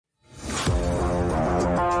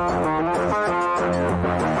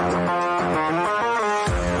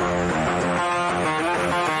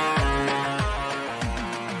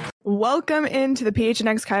Welcome into the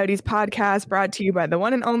PHNX Coyotes podcast, brought to you by the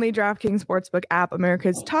one and only DraftKings Sportsbook app,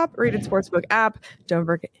 America's top-rated sportsbook app. Don't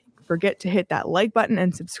forget to hit that like button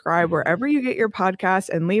and subscribe wherever you get your podcasts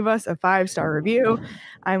and leave us a 5-star review.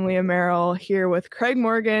 I'm Leah Merrill here with Craig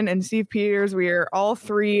Morgan and Steve Peters. We are all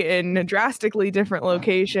three in drastically different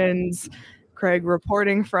locations. Craig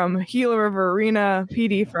reporting from Gila River Arena,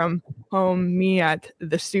 PD from home, me at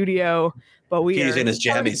the studio. But He's in his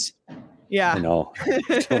jammies. Yeah. I know.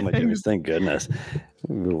 Oh my goodness, thank goodness.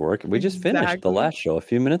 We were working. We just finished the last show a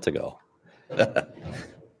few minutes ago.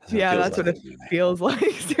 Yeah, that's what it feels like,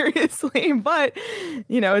 seriously. But,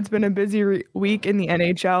 it's been a busy week in the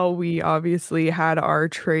NHL. We obviously had our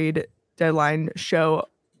trade deadline show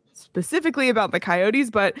specifically about the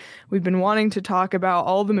Coyotes, but we've been wanting to talk about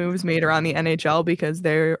all the moves made around the NHL because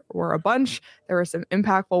there were a bunch. There were some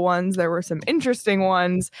impactful ones. There were some interesting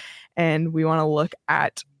ones. And we want to look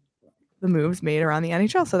at the moves made around the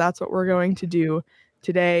NHL. So that's what we're going to do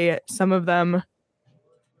today. Some of them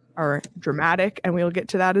are dramatic, and we'll get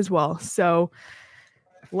to that as well. So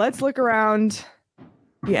let's look around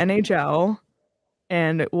the NHL,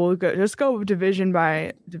 and we'll go division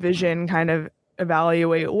by division, kind of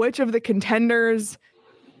evaluate which of the contenders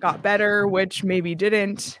got better, which maybe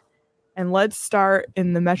didn't. And let's start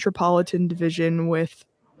in the Metropolitan Division with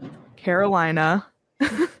Carolina,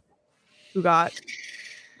 who got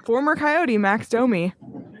former Coyote Max Domi.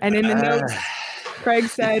 And in the notes, Craig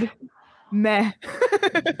said, meh.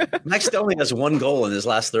 Max Domi has one goal in his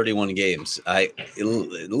last 31 games.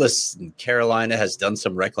 Listen, Carolina has done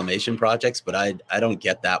some reclamation projects, but I don't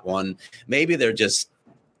get that one. Maybe they're just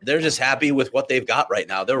happy with what they've got right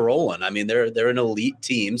now. They're rolling. I mean, they're an elite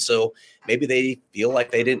team, so maybe they feel like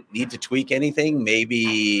they didn't need to tweak anything.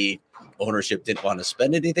 Maybe ownership didn't want to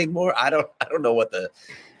spend anything more. I don't know what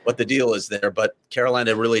the deal is there, but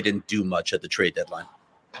Carolina really didn't do much at the trade deadline.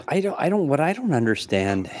 What I don't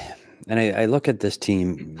understand, and I look at this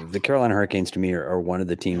team, the Carolina Hurricanes to me are one of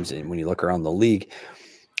the teams, and when you look around the league,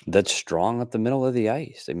 that's strong at the middle of the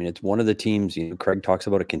ice. I mean, it's one of the teams, Craig talks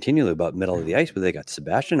about it continually about middle of the ice, but they got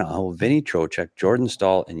Sebastian Aho, Vinny Trocheck, Jordan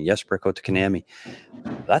Staal, and Jesper Kotkaniemi.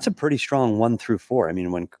 That's a pretty strong 1 through 4. I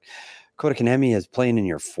mean, when Kotkaniemi is playing in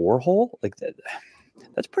your 4 hole, like that,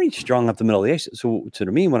 that's pretty strong up the middle of the ice. So to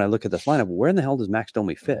me, when I look at this lineup, where in the hell does Max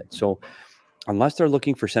Domi fit? So unless they're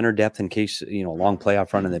looking for center depth in case, a long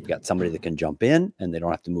playoff run and they've got somebody that can jump in and they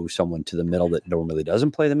don't have to move someone to the middle that normally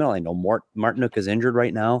doesn't play the middle. I know Martinook is injured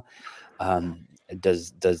right now.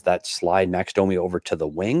 Does that slide Max Domi over to the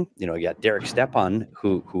wing? You got Derek Stepan,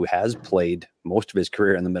 who has played most of his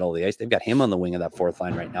career in the middle of the ice. They've got him on the wing of that 4th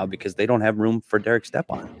line right now because they don't have room for Derek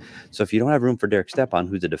Stepan. So if you don't have room for Derek Stepan,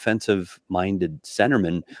 who's a defensive-minded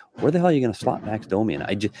centerman, where the hell are you going to slot Max Domi in?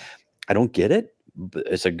 I don't get it. But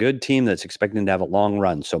it's a good team that's expecting to have a long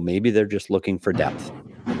run. So maybe they're just looking for depth.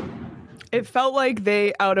 It felt like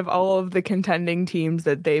they, out of all of the contending teams,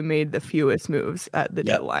 that they made the fewest moves at the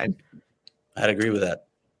deadline. I'd agree with that.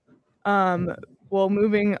 Well,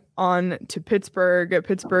 moving on to Pittsburgh.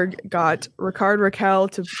 Pittsburgh got Rickard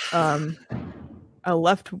Rakell to a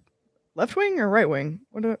left wing or right wing.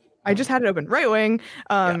 I just had it open. Right wing.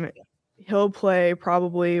 He'll play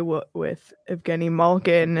probably with Evgeny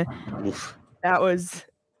Malkin. Oof. That was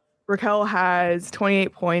Rakell has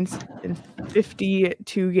 28 points in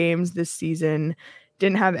 52 games this season.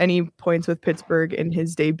 Didn't have any points with Pittsburgh in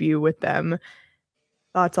his debut with them.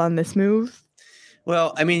 Thoughts on this move?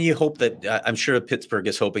 Well, I mean, you hope that I'm sure Pittsburgh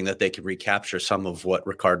is hoping that they can recapture some of what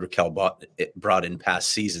Rickard Rakell brought in past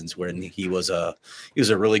seasons, when he was a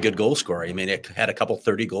really good goal scorer. I mean, it had a couple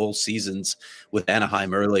 30-goal seasons with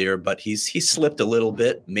Anaheim earlier, but he's slipped a little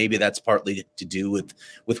bit. Maybe that's partly to do with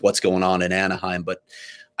what's going on in Anaheim. But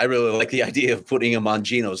I really like the idea of putting him on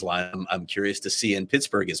Gino's line. I'm curious to see. And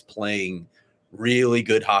Pittsburgh is playing really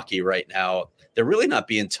good hockey right now. They're really not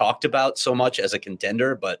being talked about so much as a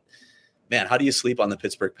contender, but man, how do you sleep on the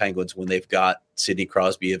Pittsburgh Penguins when they've got Sidney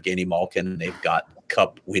Crosby, Evgeny Malkin, and they've got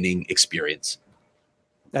cup-winning experience?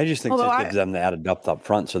 I just think it gives them the added depth up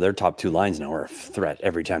front, so their top 2 lines now are a threat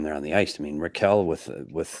every time they're on the ice. I mean, Rakell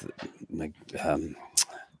with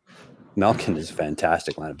Malkin is a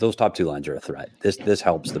fantastic lineup. Those top 2 lines are a threat. This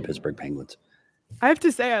helps the Pittsburgh Penguins. I have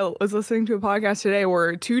to say, I was listening to a podcast today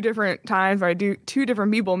where 2 different times, where 2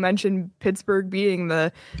 different people mentioned Pittsburgh being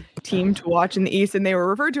the team to watch in the East, and they were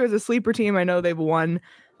referred to as a sleeper team. I know they've won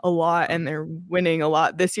a lot and they're winning a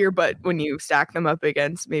lot this year, but when you stack them up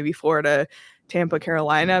against maybe Florida, Tampa,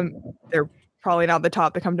 Carolina, they're probably not the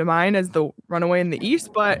top to come to mind as the runaway in the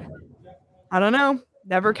East, but I don't know.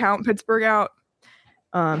 Never count Pittsburgh out.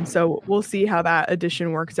 So we'll see how that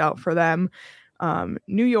addition works out for them.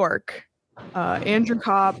 New York. Andrew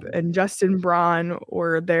Kopp and Justin Braun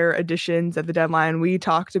were their additions at the deadline. We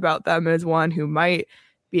talked about them as one who might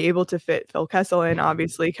be able to fit Phil Kessel in.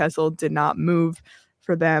 Obviously, Kessel did not move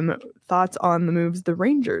for them. Thoughts on the moves the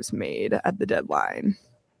Rangers made at the deadline?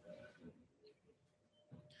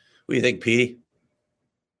 What do you think, Petey?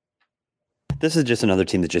 This is just another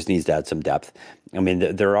team that just needs to add some depth. I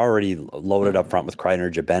mean, they're already loaded up front with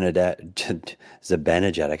Kreiner,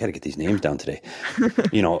 Zibanejad. I got to get these names down today.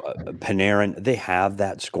 Panarin. They have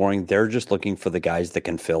that scoring. They're just looking for the guys that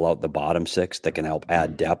can fill out the bottom six, that can help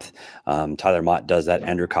add depth. Tyler Mott does that.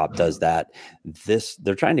 Andrew Kopp does that.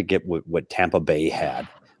 They're trying to get what Tampa Bay had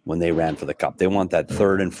when they ran for the Cup. They want that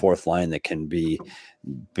third and fourth line that can be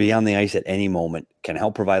on the ice at any moment, can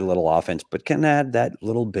help provide a little offense, but can add that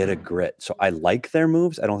little bit of grit. So I like their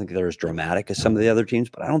moves. I don't think they're as dramatic as some of the other teams,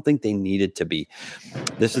 but I don't think they needed to be.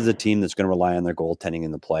 This is a team that's going to rely on their goaltending in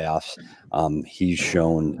the playoffs. He's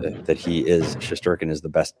shown that Shesterkin is the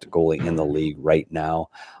best goalie in the league right now.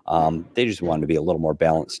 They just wanted to be a little more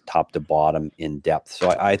balanced top to bottom in depth.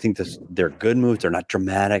 So I think they're good moves. They're not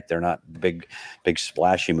dramatic. They're not big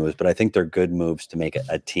splashy moves, but I think they're good moves to make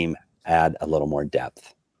a team add a little more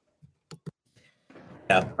depth.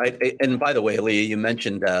 Yeah, and by the way, Lee, you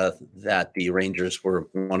mentioned that the Rangers were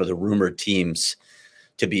one of the rumored teams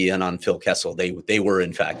to be in on Phil Kessel. They were,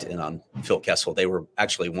 in fact, in on Phil Kessel. They were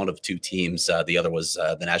actually one of two teams. The other was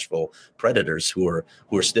the Nashville Predators, who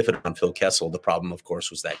were sniffing on Phil Kessel. The problem, of course,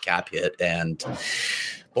 was that cap hit, and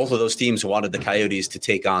both of those teams wanted the Coyotes to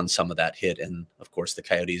take on some of that hit. And of course, the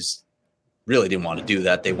Coyotes really didn't want to do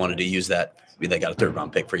that. They wanted to use that. They got a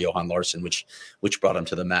third-round pick for Johan Larsson, which brought him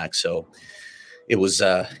to the max. So it was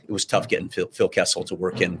tough getting Phil Kessel to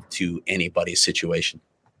work into anybody's situation.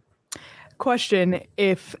 Question: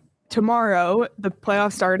 if tomorrow the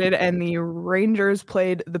playoffs started and the Rangers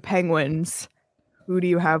played the Penguins, who do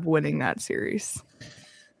you have winning that series?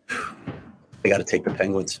 They got to take the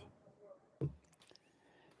Penguins.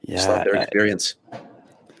 Yeah, just love their experience.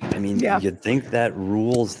 I mean, you'd think that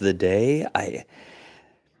rules the day.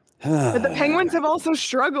 But the Penguins have also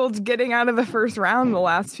struggled getting out of the first round the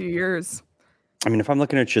last few years. I mean, if I'm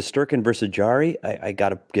looking at Shesterkin versus Jari, I got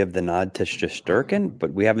to give the nod to Shesterkin,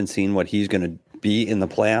 but we haven't seen what he's going to be in the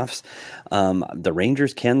playoffs. The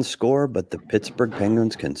Rangers can score, but the Pittsburgh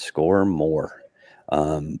Penguins can score more.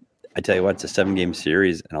 I tell you what, it's a 7-game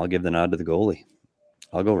series, and I'll give the nod to the goalie.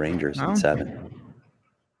 I'll go Rangers in 7.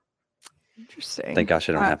 Interesting. Thank gosh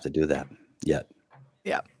I don't have to do that yet.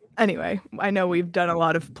 Yeah. Anyway, I know we've done a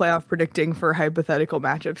lot of playoff predicting for hypothetical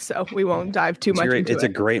matchups, so we won't dive too much into it. It's a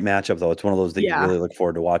great matchup, though. It's one of those that you really look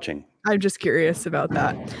forward to watching. I'm just curious about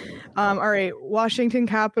that. All right, Washington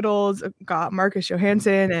Capitals got Marcus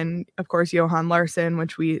Johansson and, of course, Johan Larsson,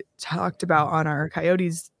 which we talked about on our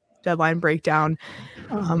Coyotes deadline breakdown.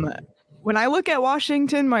 When I look at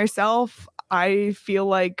Washington myself, I feel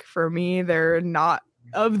like, for me, they're not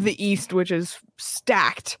of the East, which is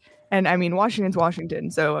stacked. And I mean, Washington's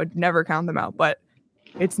Washington, so I'd never count them out. But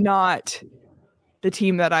it's not the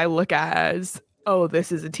team that I look at as, oh, this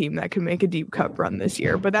is a team that can make a deep cup run this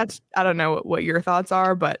year. But I don't know what your thoughts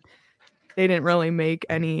are, but they didn't really make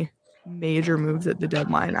any major moves at the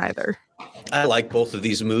deadline either. I like both of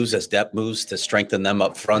these moves as depth moves to strengthen them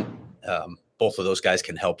up front. Both of those guys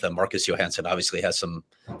can help them. Marcus Johansson obviously has some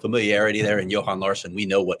familiarity there, and Johan Larsson, we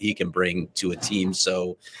know what he can bring to a team.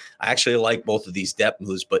 So I actually like both of these depth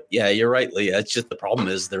moves. But yeah, you're right, Leah. It's just the problem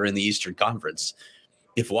is they're in the Eastern Conference.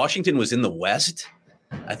 If Washington was in the West,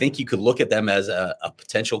 I think you could look at them as a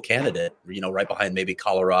potential candidate, right behind maybe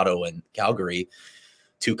Colorado and Calgary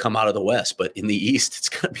to come out of the West. But in the East, it's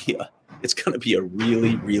going to be a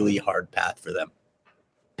really, really hard path for them.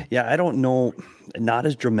 Yeah, I don't know. Not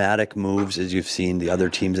as dramatic moves as you've seen the other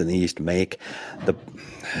teams in the East make.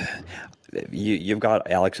 You've got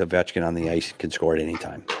Alex Ovechkin on the ice, can score at any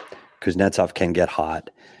time. Kuznetsov can get hot.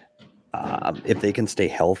 If they can stay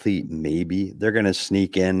healthy, maybe they're going to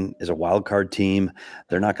sneak in as a wild card team.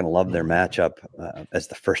 They're not going to love their matchup as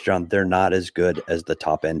the first round. They're not as good as the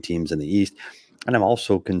top end teams in the East. And I'm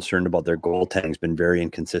also concerned about their goaltending. Has been very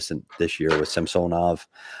inconsistent this year with Samsonov.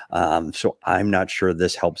 So I'm not sure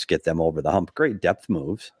this helps get them over the hump. Great depth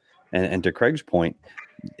moves. And to Craig's point,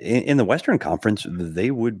 in the Western Conference, they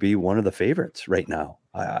would be one of the favorites right now.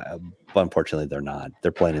 But unfortunately, they're not.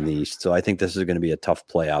 They're playing in the East. So I think this is going to be a tough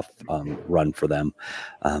playoff run for them.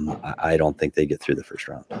 I don't think they get through the first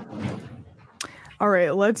round. All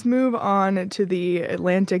right, let's move on to the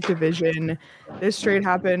Atlantic Division. This trade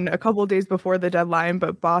happened a couple of days before the deadline,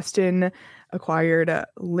 but Boston acquired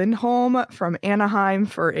Lindholm from Anaheim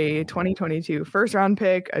for a 2022 first-round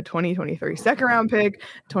pick, a 2023 second-round pick,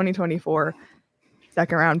 2024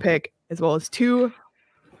 second-round pick, as well as 2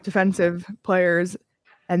 defensive players.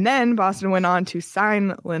 And then Boston went on to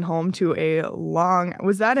sign Lindholm to a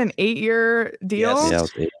was that an 8-year deal?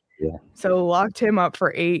 Yes. Yeah. So locked him up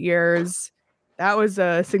for 8 years. That was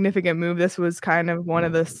a significant move. This was kind of one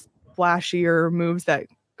of the flashier moves that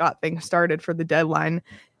got things started for the deadline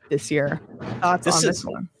this year. Thoughts on this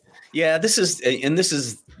one? Yeah, this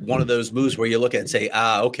is one of those moves where you look at it and say,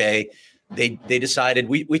 okay, they decided,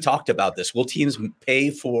 we talked about this. Will teams pay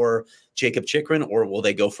for Jacob Chychrun or will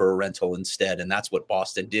they go for a rental instead? And that's what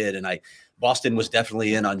Boston did. And Boston was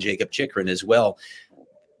definitely in on Jacob Chychrun as well.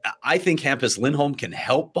 I think Hampus Lindholm can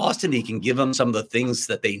help Boston. He can give them some of the things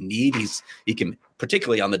that they need. He can,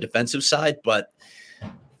 particularly on the defensive side, but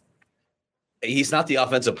he's not the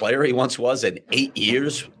offensive player he once was in 8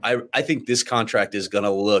 years. I think this contract is going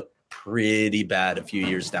to look pretty bad a few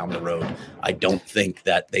years down the road. I don't think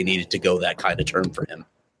that they needed to go that kind of term for him.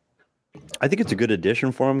 I think it's a good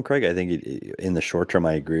addition for him, Craig. I think in the short term,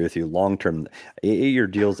 I agree with you. Long term, 8-year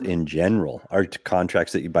deals in general are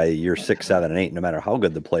contracts that you buy year 6, 7, and 8, no matter how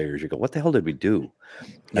good the players, you go, what the hell did we do?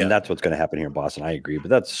 And that's what's going to happen here in Boston. I agree. But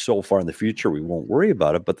that's so far in the future, we won't worry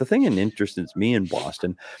about it. But the thing that interests me in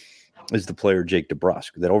Boston is the player Jake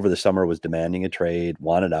DeBrusk, that over the summer was demanding a trade,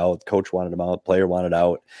 wanted out, coach wanted him out, player wanted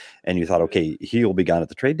out. And you thought, okay, he'll be gone at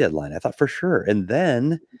the trade deadline. I thought for sure. And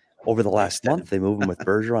then over the last month, they move him with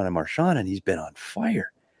Bergeron and Marchand, and he's been on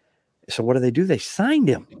fire. So what do? They signed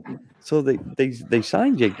him. So they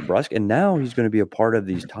signed Jake DeBrusk, and now he's going to be a part of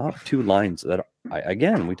these top 2 lines that,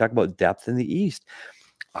 again, we talk about depth in the East.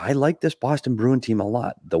 I like this Boston Bruin team a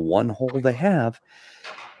lot. The one hole they have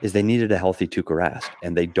is they needed a healthy Tuukka Rask,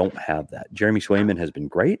 and they don't have that. Jeremy Swayman has been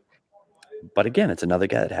great, but again, it's another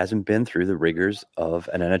guy that hasn't been through the rigors of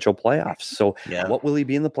an NHL playoffs. So what will he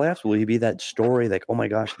be in the playoffs? Will he be that story like, oh my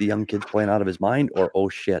gosh, the young kid's playing out of his mind, or oh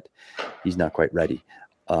shit, he's not quite ready?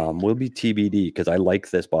 Will be TBD, because I like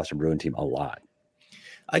this Boston Bruin team a lot.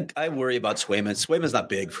 I worry about Swayman. Swayman's not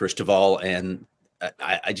big, first of all, and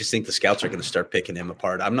I just think the scouts are going to start picking him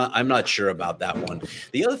apart. I'm not sure about that one.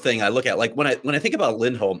 The other thing I look at, like when I think about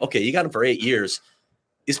Lindholm, okay, you got him for 8 years.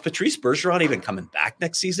 Is Patrice Bergeron even coming back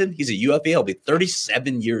next season? He's a UFA. He'll be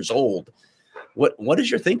 37 years old. What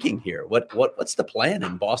is your thinking here? What's the plan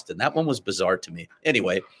in Boston? That one was bizarre to me.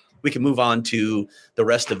 Anyway, we can move on to the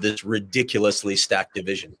rest of this ridiculously stacked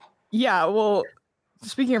division. Yeah, well,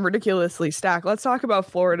 speaking of ridiculously stacked, let's talk about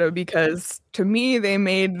Florida, because to me, they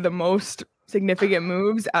made the most significant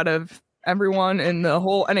moves out of everyone in the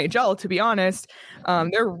whole NHL, to be honest.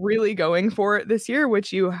 They're really going for it this year,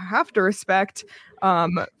 which you have to respect.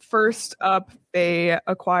 First up, they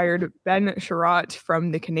acquired Ben Sherratt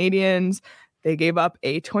from the Canadiens. They gave up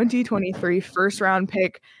a 2023 first-round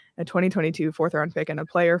pick, a 2022 fourth-round pick, and a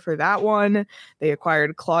player for that one. They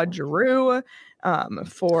acquired Claude Giroux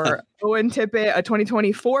for Owen Tippett, a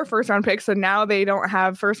 2024 first-round pick. So now they don't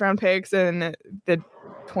have first-round picks in the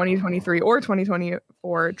 2023 or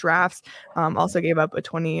 2024 drafts. Also gave up a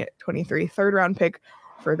 2023 third-round pick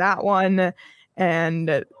for that one.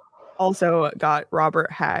 And also got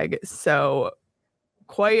Robert Hagg. So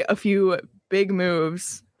quite a few big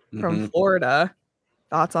moves from Florida.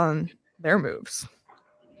 Thoughts on their moves?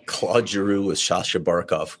 Claude Giroux with Sasha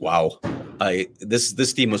Barkov. Wow.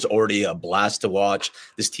 This team was already a blast to watch.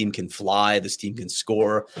 This team can fly. This team can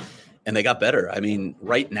score. And they got better. I mean,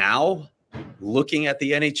 right now, looking at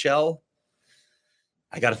the NHL,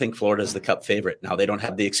 I got to think Florida is the Cup favorite. Now, they don't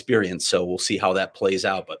have the experience, so we'll see how that plays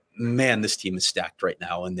out. But, man, this team is stacked right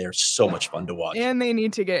now, and they're so much fun to watch. And they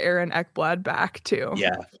need to get Aaron Ekblad back, too.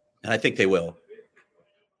 Yeah, and I think they will.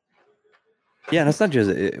 Yeah, and it's not just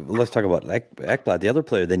let's talk about Ekblad. The other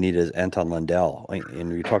player they need is Anton Lundell.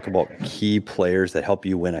 And you talk about key players that help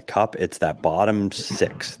you win a cup. It's that bottom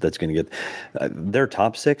 6 that's going to get their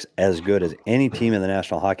top 6 as good as any team in the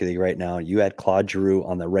National Hockey League right now. You add Claude Giroux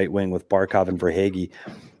on the right wing with Barkov and Verhaeghe.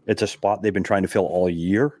 It's a spot they've been trying to fill all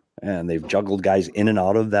year, and they've juggled guys in and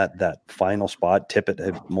out of that final spot.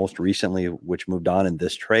 Tippett most recently, which moved on in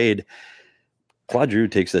this trade. Claude Giroux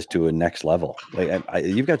takes this to a next level. Like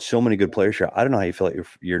you've got so many good players here. I don't know how you feel like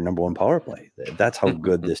your number one power play. That's how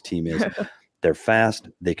good this team is. They're fast.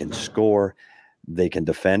 They can score. They can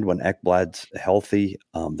defend when Ekblad's healthy.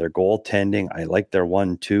 Their goaltending, I like their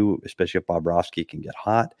 1-2, especially if Bobrovsky can get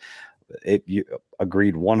hot. You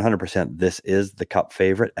agreed 100%. This is the Cup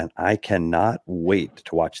favorite, and I cannot wait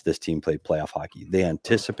to watch this team play playoff hockey. They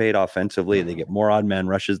anticipate offensively. They get more odd man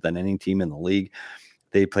rushes than any team in the league.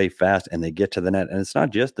 They play fast and they get to the net. And it's not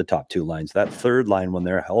just the top two lines. That third line, when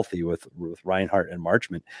they're healthy with Reinhart and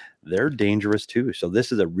Marchment, they're dangerous too. So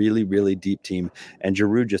this is a really, really deep team. And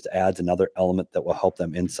Giroux just adds another element that will help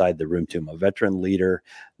them inside the room too. A veteran leader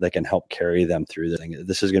that can help carry them through the thing.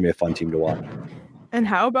 This is going to be a fun team to watch. And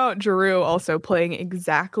how about Giroux also playing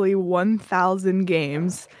exactly 1,000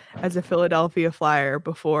 games as a Philadelphia Flyer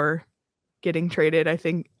before getting traded? I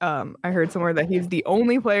think I heard somewhere that he's the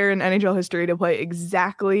only player in NHL history to play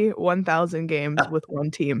exactly 1,000 games with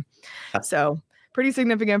one team. So pretty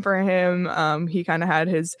significant for him. He kind of had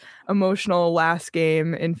his emotional last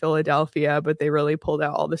game in Philadelphia, but they really pulled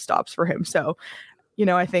out all the stops for him. So,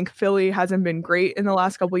 I think Philly hasn't been great in the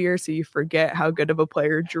last couple of years, so you forget how good of a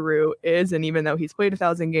player Giroux is. And even though he's played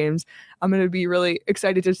 1,000 games, I'm going to be really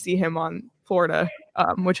excited to see him on Florida,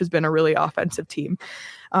 which has been a really offensive team.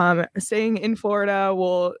 Staying in Florida,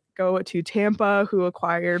 we'll go to Tampa, who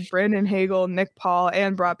acquired Brandon Hagel, Nick Paul,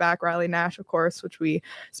 and brought back Riley Nash, of course, which we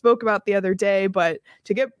spoke about the other day. But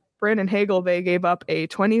to get Brandon Hagel, they gave up a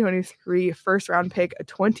 2023 first-round pick, a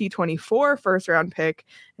 2024 first-round pick,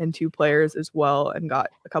 and 2 players as well, and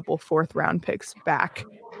got a couple fourth-round picks back.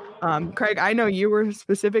 Craig, I know you were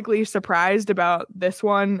specifically surprised about this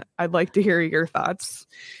one. I'd like to hear your thoughts.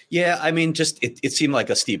 Yeah, I mean, just it seemed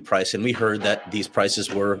like a steep price, and we heard that these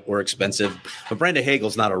prices were expensive. But Brandon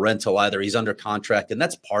Hagel's not a rental either. He's under contract, and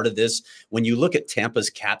that's part of this. When you look at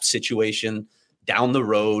Tampa's cap situation down the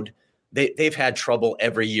road, they've had trouble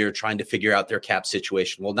every year trying to figure out their cap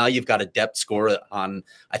situation. Well, now you've got a depth score on,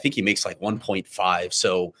 I think he makes like 1.5.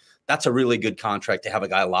 So that's a really good contract to have a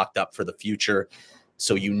guy locked up for the future.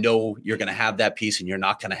 So you're going to have that piece and you're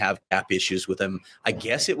not going to have cap issues with him. I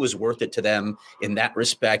guess it was worth it to them in that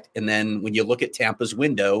respect. And then when you look at Tampa's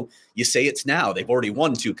window, you say it's now. They've already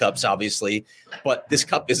won 2 cups, obviously, but this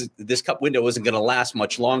cup window isn't going to last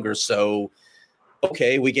much longer. So,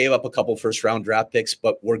 okay, we gave up a couple first-round draft picks,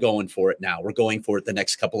 but we're going for it now. We're going for it the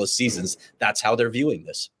next couple of seasons. That's how they're viewing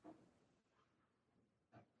this.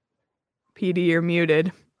 PD, you're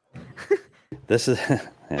muted. This is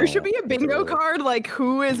there should be a bingo card, like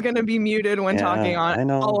who is going to be muted when talking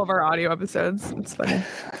on all of our audio episodes. It's funny.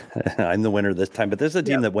 I'm the winner this time, but this is a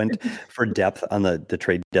team that went for depth on the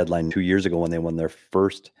trade deadline 2 years ago when they won their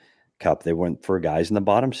first cup. They went for guys in the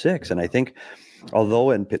bottom 6, and I think,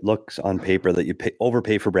 although it looks on paper that you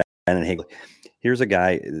overpay for Brandon Hagel, here's a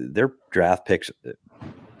guy. Their draft picks.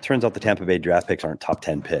 Turns out the Tampa Bay draft picks aren't top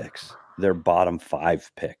 10 picks. They're bottom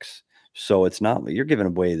 5 picks. So it's not, you're giving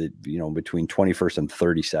away the, between 21st and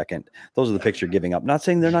 32nd. Those are the picks you're giving up. Not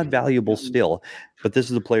saying they're not valuable still, but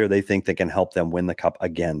this is a player they think that can help them win the cup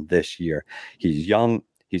again this year. He's young.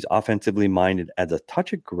 He's offensively minded, adds a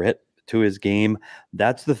touch of grit to his game.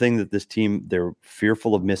 That's the thing that this team, they're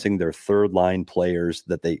fearful of missing their third line players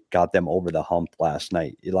that they got them over the hump last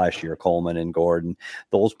year, Coleman and Gordon,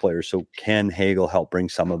 those players. So can Hagel help bring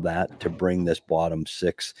some of that to bring this bottom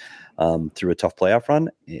 6 through a tough playoff run?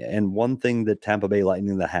 And one thing that Tampa Bay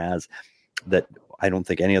Lightning has that I don't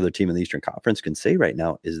think any other team in the Eastern Conference can say right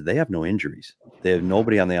now is they have no injuries. They have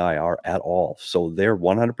nobody on the IR at all. So they're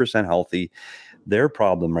 100% healthy. Their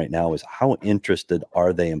problem right now is how interested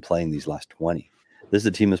are they in playing these last 20? This is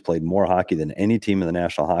a team that's played more hockey than any team in the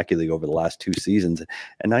National Hockey League over the last 2 seasons.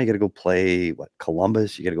 And now you got to go play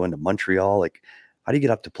Columbus. You got to go into Montreal. Like, how do you get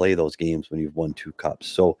up to play those games when you've won 2 cups?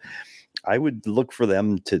 So I would look for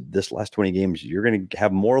them to this last 20 games. You're going to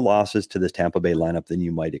have more losses to this Tampa Bay lineup than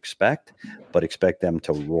you might expect, but expect them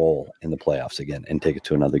to roll in the playoffs again and take it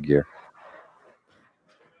to another gear.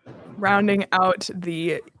 Rounding out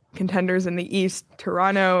the contenders in the East,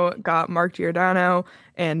 Toronto got Mark Giordano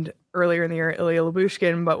and earlier in the year, Ilya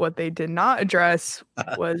Lyubushkin, but what they did not address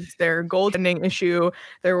was their goaltending issue.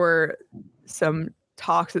 There were some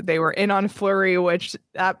talks that they were in on Fleury, which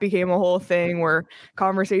that became a whole thing where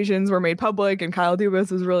conversations were made public and Kyle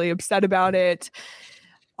Dubas was really upset about it.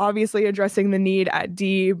 Obviously addressing the need at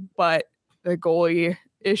D, but the goalie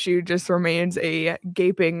issue just remains a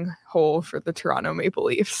gaping hole for the Toronto Maple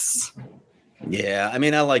Leafs. Yeah, I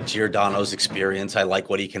mean, I like Giordano's experience. I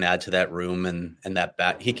like what he can add to that room and that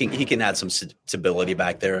back. He can add some stability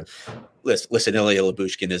back there. Listen, Ilya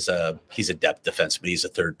Lyubushkin he's a depth defenseman. He's a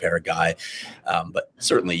third pair guy, but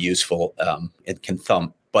certainly useful and can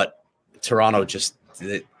thump. But Toronto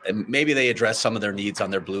maybe they address some of their needs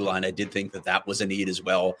on their blue line. I did think that was a need as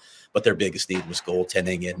well, but their biggest need was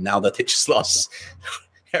goaltending. And now that they just lost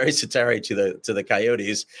Harry Satari to the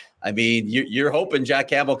Coyotes, I mean, you're hoping Jack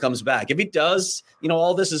Campbell comes back. If he does,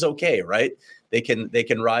 all this is okay, right? They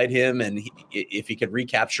can ride him, and if he could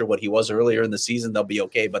recapture what he was earlier in the season, they'll be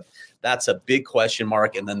okay. But that's a big question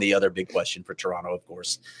mark. And then the other big question for Toronto, of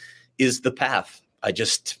course, is the path.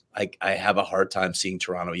 I have a hard time seeing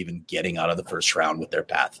Toronto even getting out of the first round with their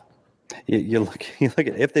path. You look at,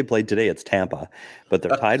 if they played today, it's Tampa, but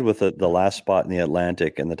they're tied with the last spot in the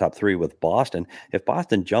Atlantic and the top 3 with Boston. If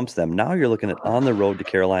Boston jumps them, now you're looking at on the road to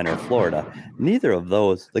Carolina or Florida. Neither of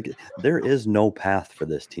those, there is no path for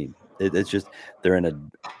this team. It's just they're in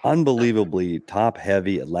an unbelievably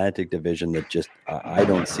top-heavy Atlantic division that just I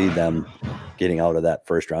don't see them getting out of that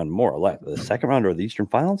first round, more or less. The second round or the Eastern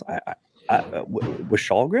Finals, with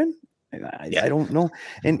Shalgren, I don't know.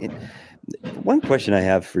 And one question I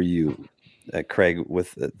have for you, Craig,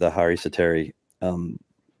 with the Hari Sateri,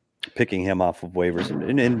 picking him off of waivers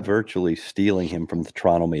and virtually stealing him from the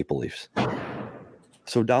Toronto Maple Leafs.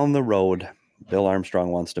 So down the road, Bill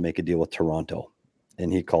Armstrong wants to make a deal with Toronto,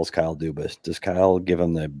 and he calls Kyle Dubas. Does Kyle give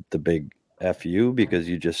him the big FU because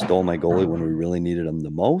you just stole my goalie when we really needed him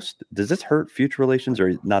the most? Does this hurt future relations,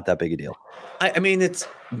 or not that big a deal? I mean, it's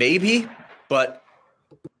maybe, but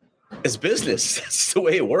it's business. That's the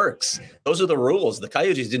way it works. Those are the rules. The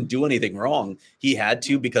Coyotes didn't do anything wrong. He had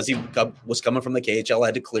to, because he was coming from the KHL,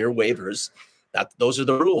 had to clear waivers. Those are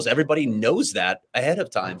the rules. Everybody knows that ahead of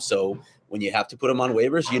time. So when you have to put him on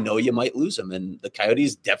waivers, you might lose him. And the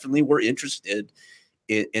Coyotes definitely were interested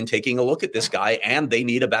in taking a look at this guy, and they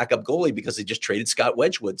need a backup goalie because they just traded Scott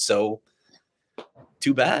Wedgwood. So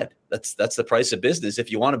too bad. That's the price of business.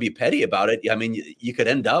 If you want to be petty about it, I mean, you could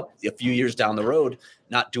end up a few years down the road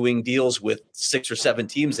not doing deals with 6 or 7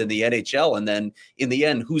 teams in the NHL, and then in the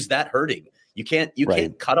end, who's that hurting? You can't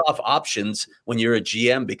cut off options when you're a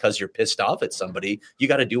GM because you're pissed off at somebody. You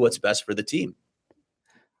got to do what's best for the team.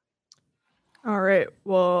 All right.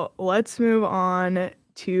 Well, let's move on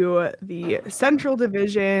to the Central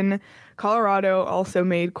Division. Colorado also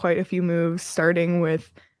made quite a few moves, starting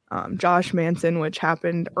with Josh Manson, which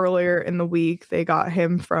happened earlier in the week. They got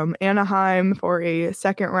him from Anaheim for a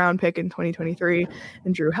second-round pick in 2023,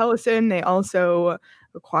 and Drew Hellison. They also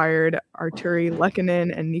acquired Arturi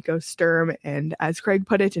Lehkonen and Nico Sturm, and as Craig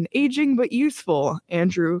put it, an aging but useful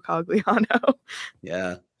Andrew Cogliano.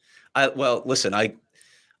 Yeah. Listen,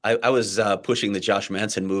 I was pushing the Josh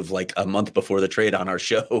Manson move like a month before the trade on our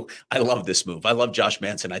show. I love this move. I love Josh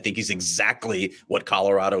Manson. I think he's exactly what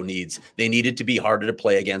Colorado needs. They needed to be harder to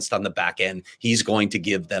play against on the back end. He's going to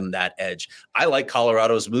give them that edge. I like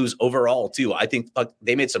Colorado's moves overall, too. I think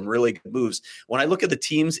they made some really good moves. When I look at the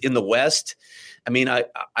teams in the West, I mean, I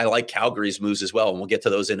like Calgary's moves as well, and we'll get to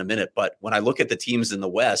those in a minute. But when I look at the teams in the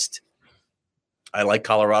West, I like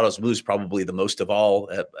Colorado's moves probably the most of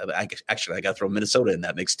all. Actually, I got to throw Minnesota in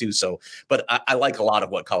that mix too. So, but I like a lot of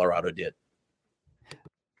what Colorado did.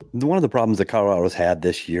 One of the problems that Colorado's had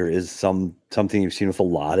this year is something you've seen with a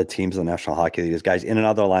lot of teams in the National Hockey League is guys in and out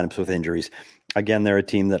of their lineups with injuries. Again, they're a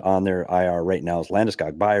team that on their IR right now is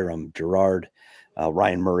Landeskog, Byram, Girard,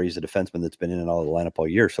 Ryan Murray's a defenseman that's been in and out of the lineup all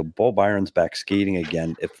year. So Bo Byron's back skating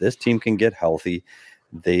again. If this team can get healthy,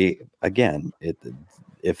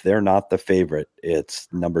 if they're not the favorite, it's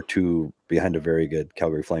number 2 behind a very good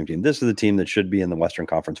Calgary Flame team. This is the team that should be in the Western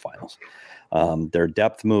Conference Finals. Their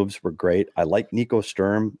depth moves were great. I like Nico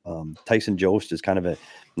Sturm. Tyson Jost is kind of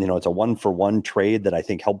it's a 1-for-1 trade that I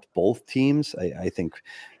think helped both teams. I think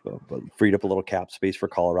freed up a little cap space for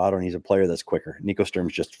Colorado, and he's a player that's quicker. Nico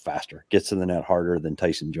Sturm's just faster, gets to the net harder than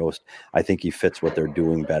Tyson Jost. I think he fits what they're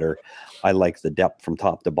doing better. I like the depth from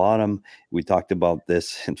top to bottom. We talked about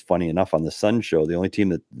this, and funny enough, on the Sun show, the only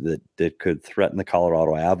team that could threaten the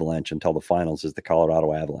Colorado Avalanche until the finals is the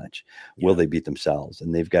Colorado Avalanche. Yeah. Will they beat themselves?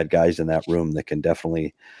 And they've got guys in that room that can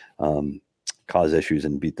definitely cause issues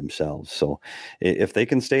and beat themselves. So if they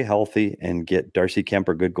can stay healthy and get Darcy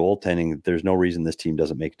Kemper good goaltending, there's no reason this team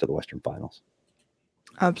doesn't make it to the Western Finals.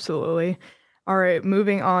 Absolutely. All right,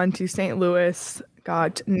 moving on to St. Louis.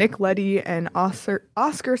 Got Nick Leddy and Oscar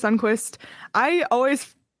Sundqvist.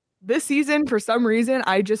 This season, for some reason,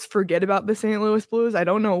 I just forget about the St. Louis Blues. I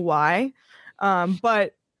don't know why.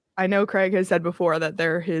 But I know Craig has said before that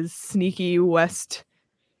they're his sneaky West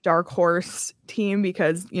dark horse team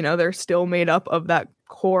because, they're still made up of that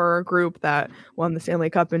core group that won the Stanley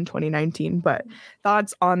Cup in 2019. But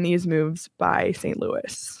thoughts on these moves by St.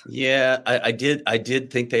 Louis? Yeah, I did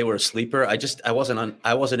think they were a sleeper. I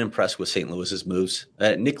wasn't impressed with St. Louis's moves.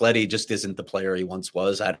 Nick Leddy just isn't the player he once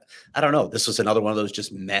was. I don't know. This was another one of those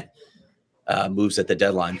just moves at the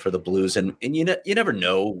deadline for the Blues, and you never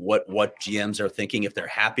know what GMs are thinking if they're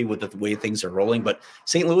happy with the way things are rolling. But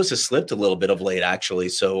St. Louis has slipped a little bit of late, actually.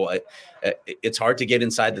 So it's hard to get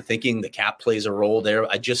inside the thinking. The cap plays a role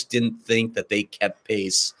there. I just didn't think that they kept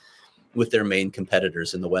pace with their main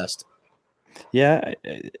competitors in the West. Yeah,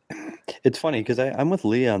 it's funny because I'm with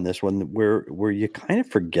Lee on this one where you kind of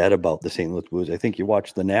forget about the St. Louis Blues. I think you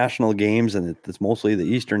watch the national games and it's mostly the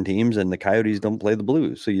Eastern teams, and the Coyotes don't play the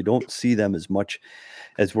Blues, so you don't see them as much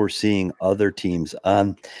as we're seeing other teams.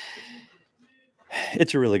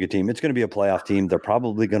 It's a really good team. It's going to be a playoff team. They're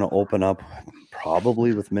probably going to open up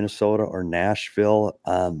probably with Minnesota or Nashville.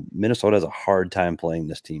 Minnesota has a hard time playing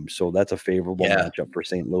this team, so that's a favorable matchup for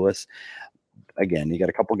St. Louis. Again, you got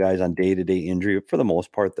a couple guys on day-to-day injury. For the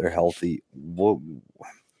most part, they're healthy.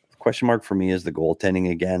 Question mark for me is the goaltending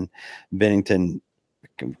again. Bennington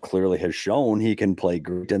clearly has shown he can play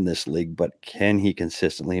great in this league, but can he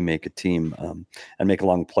consistently make a team and make a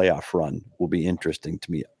long playoff run will be interesting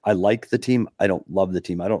to me. I like the team. I don't love the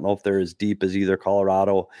team. I don't know if they're as deep as either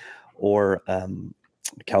Colorado or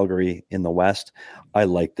Calgary in the West. I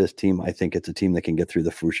like this team. I think it's a team that can get through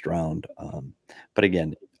the first round. But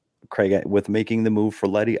again, Craig, with making the move for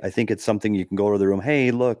Leddy, I think it's something you can go to the room.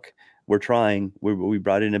 Hey, look, we're trying. We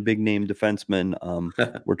brought in a big name defenseman.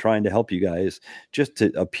 We're trying to help you guys just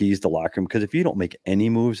to appease the locker room. Because if you don't make any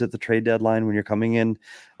moves at the trade deadline when you're coming in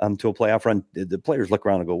to a playoff run, the players look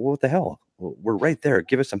around and go, well, what the hell? We're right there.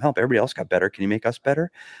 Give us some help. Everybody else got better. Can you make us better?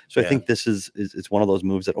 So I think this is one of those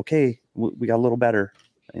moves that, okay, we got a little better.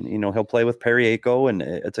 And, he'll play with Periaco, and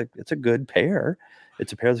it's a good pair.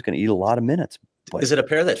 It's a pair that's going to eat a lot of minutes. But is it a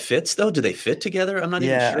pair that fits, though? Do they fit together? I'm not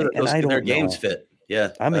even sure that their games fit. Yeah,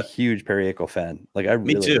 I'm a huge Periaco fan. Like, I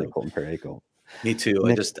really like Colton Periaco. Me too.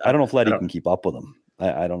 Nick, I don't know if Leddy can keep up with him.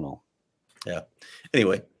 I don't know. Yeah.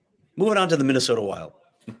 Anyway, moving on to the Minnesota Wild.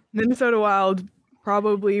 Minnesota Wild,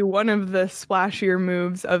 probably one of the splashier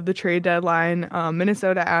moves of the trade deadline.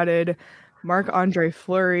 Minnesota added Marc-Andre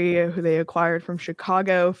Fleury, who they acquired from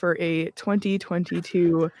Chicago for a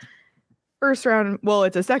 2022 first round. Well,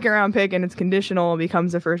 it's a second round pick and it's conditional. It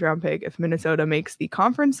becomes a first round pick if Minnesota makes the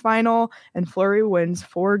conference final and Fleury wins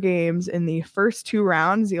 4 games in the first 2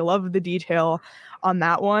 rounds. You love the detail on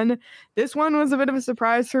that one. This one was a bit of a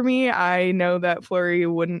surprise for me. I know that Fleury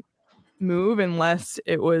wouldn't move unless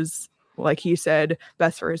it was, like he said,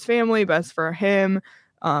 best for his family, best for him.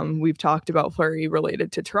 We've talked about Fleury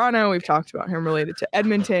related to Toronto. We've talked about him related to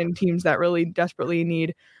Edmonton, teams that really desperately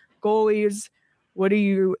need goalies. What do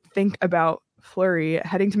you think about Fleury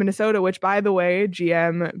heading to Minnesota, which, by the way,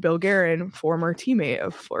 GM Bill Guerin, former teammate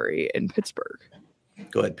of Fleury in Pittsburgh?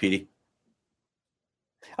 Go ahead, Petey.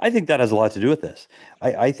 I think that has a lot to do with this.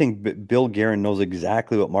 I think Bill Guerin knows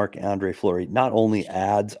exactly what Marc-Andre Fleury not only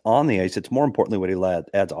adds on the ice, it's more importantly what he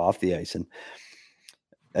adds off the ice. And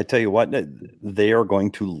I tell you what, they are going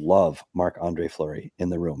to love Marc-Andre Fleury in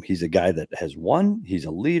the room. He's a guy that has won. He's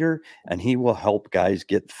a leader, and he will help guys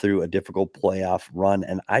get through a difficult playoff run.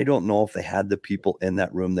 And I don't know if they had the people in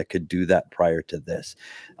that room that could do that prior to this.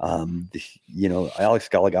 Alex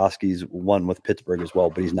Goligoski's won with Pittsburgh as well,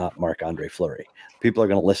 but he's not Marc-Andre Fleury. People are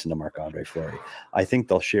going to listen to Marc-Andre Fleury. I think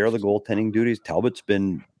they'll share the goaltending duties. Talbot's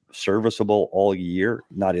been serviceable all year,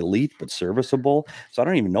 not elite, but serviceable. So I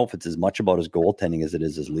don't even know if it's as much about his goaltending as it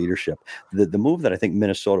is his leadership. The move that I think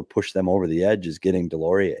Minnesota pushed them over the edge is getting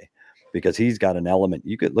Delorier, because he's got an element.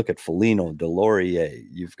 You could look at Foligno, Delorier,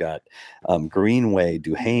 you've got Greenway,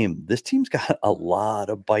 Duhaime. This team's got a lot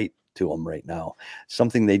of bite to them right now,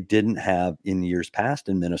 something they didn't have in years past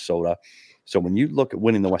in Minnesota. So when you look at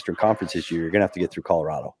winning the Western Conference this year, you're going to have to get through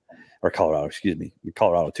Colorado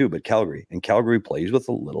too, but Calgary. And Calgary plays with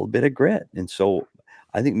a little bit of grit. And so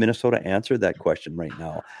I think Minnesota answered that question right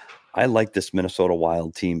now. I like this Minnesota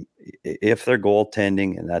Wild team. If their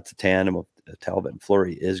goaltending, and that's a tandem of Talbot and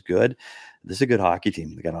Fleury, is good, this is a good hockey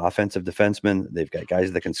team. They got offensive defensemen. They've got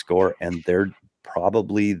guys that can score, and they're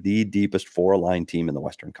probably the deepest 4-line team in the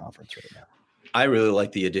Western Conference right now. I really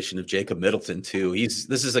like the addition of Jacob Middleton too.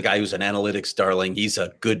 This is a guy who's an analytics darling. He's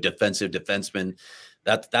a good defensive defenseman.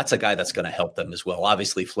 That's a guy that's going to help them as well.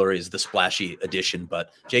 Obviously, Fleury is the splashy addition,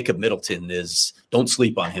 but Jacob Middleton don't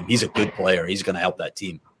sleep on him. He's a good player. He's going to help that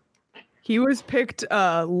team. He was picked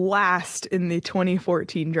last in the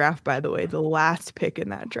 2014 draft, by the way, the last pick in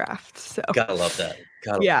that draft. So gotta love that.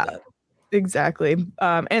 Love that. Exactly.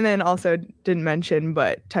 And then also didn't mention,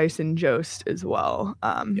 but Tyson Jost as well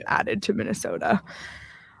added to Minnesota.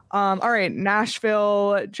 All right,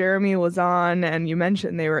 Nashville, Jeremy Lauzon, and you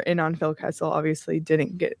mentioned they were in on Phil Kessel. Obviously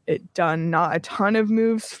didn't get it done. Not a ton of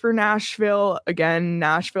moves for Nashville. Again,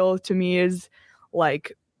 Nashville to me is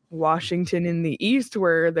like Washington in the East,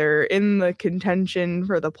 where they're in the contention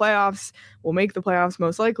for the playoffs, will make the playoffs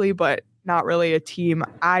most likely, but not really a team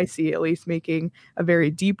I see at least making a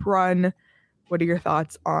very deep run. What are your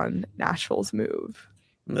thoughts on Nashville's move?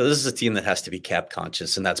 This is a team that has to be cap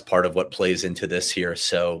conscious, and that's part of what plays into this here.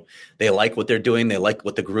 So they like what they're doing. They like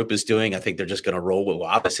what the group is doing. I think they're just going to roll with, well,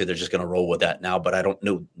 obviously they're just going to roll with that now, but I don't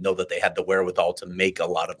know that they had the wherewithal to make a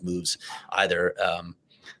lot of moves either.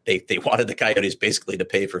 They wanted the Coyotes basically to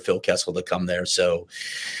pay for Phil Kessel to come there. So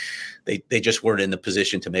they just weren't in the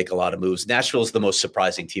position to make a lot of moves. Nashville is the most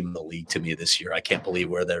surprising team in the league to me this year. I can't believe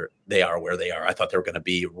where they are. I thought they were going to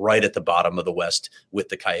be right at the bottom of the West with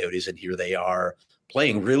the Coyotes, and here they are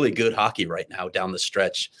playing really good hockey right now down the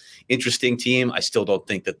stretch. Interesting team. I still don't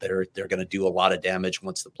think that they're going to do a lot of damage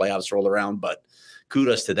once the playoffs roll around, but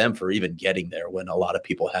kudos to them for even getting there when a lot of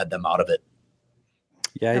people had them out of it.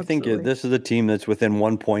 Yeah, I think this is a team that's within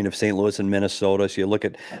 1 point of St. Louis and Minnesota. So you look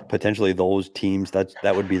at potentially those teams, that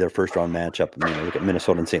would be their first round matchup. Look at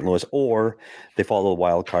Minnesota and St. Louis, or they follow the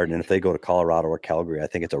wild card. And if they go to Colorado or Calgary, I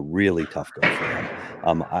think it's a really tough go for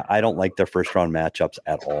them. I don't like their first round matchups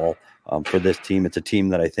at all for this team. It's a team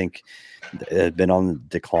that I think has been on the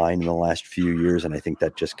decline in the last few years, and I think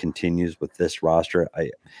that just continues with this roster.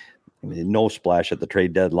 No splash at the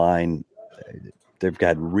trade deadline. They've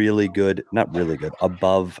got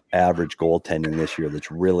above average goaltending this year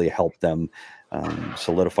that's really helped them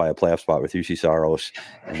solidify a playoff spot with UC Saros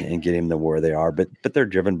and getting them where they are. But they're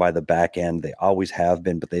driven by the back end. They always have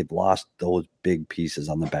been, but they've lost those big pieces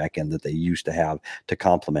on the back end that they used to have to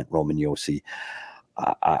complement Roman Josi.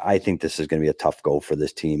 I think this is going to be a tough go for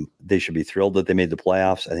this team. They should be thrilled that they made the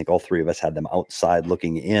playoffs. I think all three of us had them outside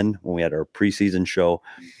looking in when we had our preseason show.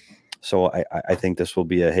 So I think this will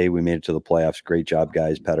be hey, we made it to the playoffs. Great job,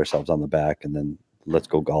 guys. Pat ourselves on the back, and then let's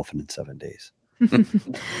go golfing in 7 days.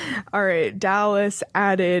 All right. Dallas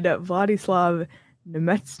added Vladislav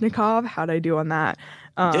Nemetsnikov. How'd I do on that?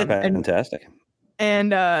 Fantastic.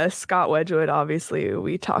 And Scott Wedgwood, obviously,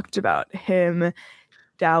 we talked about him.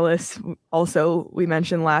 Dallas, also, we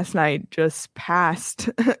mentioned last night, just passed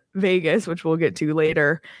Vegas, which we'll get to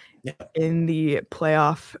later in the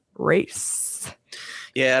playoff race.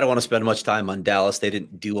 Yeah, I don't want to spend much time on Dallas. They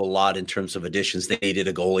didn't do a lot in terms of additions. They needed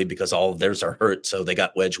a goalie because all of theirs are hurt. So they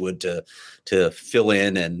got Wedgwood to fill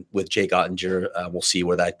in, and with Jake Ottinger, we'll see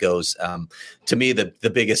where that goes. To me,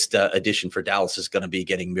 the biggest addition for Dallas is going to be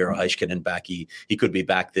getting Miro Heiskanen back. He could be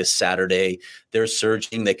back this Saturday. They're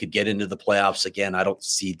surging. They could get into the playoffs again. I don't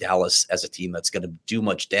see Dallas as a team that's going to do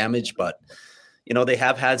much damage, but they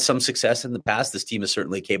have had some success in the past. This team is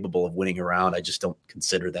certainly capable of winning around. I just don't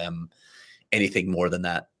consider them anything more than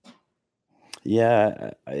that.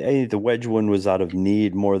 Yeah, the Wedgwood was out of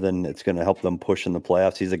need more than it's going to help them push in the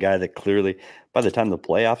playoffs. He's a guy that clearly, by the time the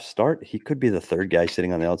playoffs start, he could be the third guy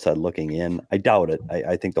sitting on the outside looking in. I doubt it.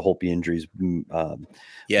 I think the Holtby injury is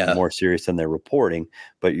more serious than they're reporting.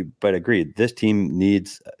 But agreed, this team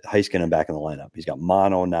needs Heiskanen back in the lineup. He's got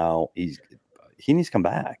mono now. He needs to come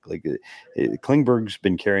back. Klingberg's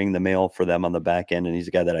been carrying the mail for them on the back end, and he's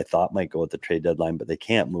a guy that I thought might go at the trade deadline, but they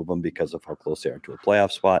can't move him because of how close they are to a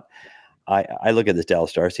playoff spot. I look at this Dallas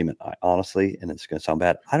Stars team, and I honestly, and it's going to sound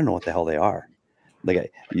bad, I don't know what the hell they are.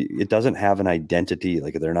 It doesn't have an identity.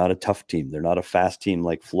 They're not a tough team. They're not a fast team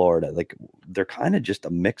like Florida. They're kind of just a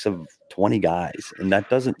mix of 20 guys, and that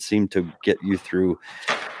doesn't seem to get you through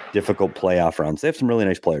difficult playoff rounds. They have some really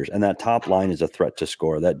nice players, and that top line is a threat to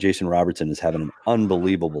score. That Jason Robertson is having an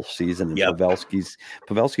unbelievable season, and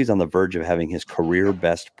Pavelski's on the verge of having his career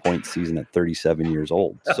best point season at 37 years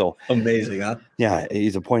old. So amazing, huh? Yeah,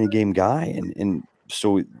 he's a point a game guy, and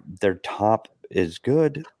so their top is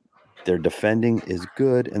good, their defending is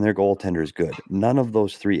good, and their goaltender is good. None of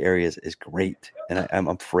those three areas is great, and I'm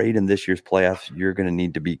afraid in this year's playoffs you're going to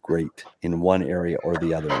need to be great in one area or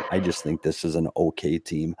the other. I just think this is an okay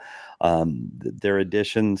team. Their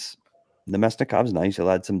additions, the Nemetsnikov's nice. He'll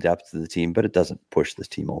add some depth to the team, but it doesn't push this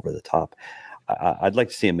team over the top. I'd like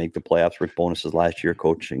to see him make the playoffs. Rick Bowness' last year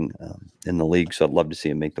coaching in the league, so I'd love to see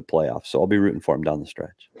him make the playoffs. So I'll be rooting for him down the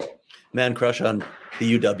stretch. Man crush on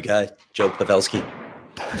the UW guy, Joe Pavelski.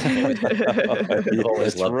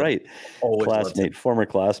 That's right. Former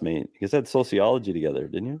classmate. You guys had sociology together,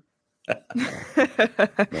 didn't you?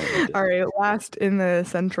 All right. Last in the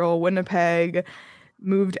Central, Winnipeg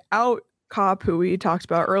moved out Kopp, who we talked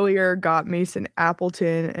about earlier, got Mason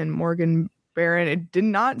Appleton and Morgan Barron. It did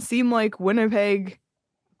not seem like Winnipeg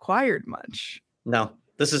acquired much. No,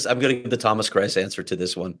 I'm going to give the Thomas Greiss answer to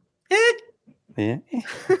this one. Yeah.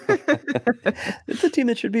 It's a team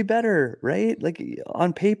that should be better, right?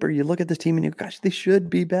 On paper, you look at this team and you go, gosh, they should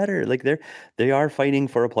be better. They are fighting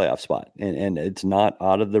for a playoff spot, and it's not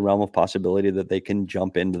out of the realm of possibility that they can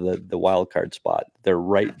jump into the wild card spot. They're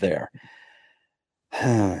right there.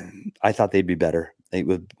 I thought they'd be better.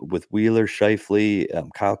 with Wheeler, Scheifele,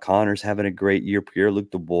 Kyle Connor's having a great year.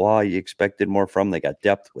 Pierre-Luc Dubois, you expected more from. They got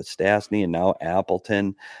depth with Stastny and now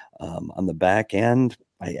Appleton on the back end.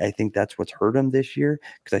 I think that's what's hurt him this year,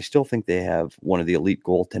 because I still think they have one of the elite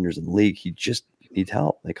goaltenders in the league. He just needs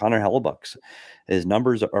help. Like Connor Hellebuck's, his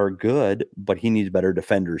numbers are good, but he needs better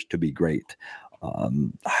defenders to be great.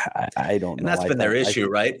 I don't know. And that's been their issue,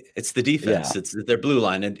 right? It's the defense. Yeah. It's their blue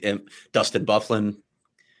line, and Dustin Byfuglien,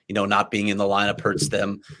 not being in the lineup hurts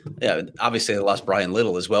them. Yeah, obviously they lost Brian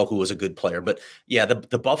Little as well, who was a good player. But yeah, the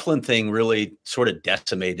Byfuglien thing really sort of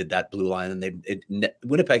decimated that blue line, and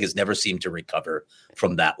Winnipeg has never seemed to recover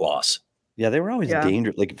from that loss. Yeah, they were always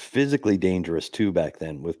dangerous, like physically dangerous too back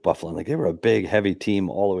then with Byfuglien. Like they were a big, heavy team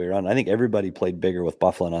all the way around. I think everybody played bigger with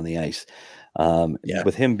Byfuglien on the ice.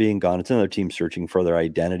 With him being gone, it's another team searching for their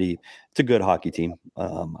identity. It's a good hockey team.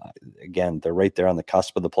 Again, they're right there on the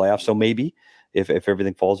cusp of the playoffs. So maybe if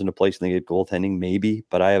everything falls into place and they get goaltending, maybe.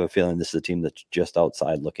 But I have a feeling this is a team that's just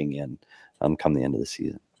outside looking in come the end of the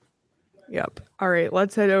season. Yep. All right,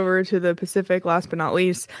 let's head over to the Pacific. Last but not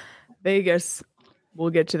least, Vegas. We'll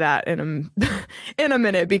get to that in a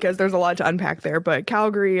minute because there's a lot to unpack there. But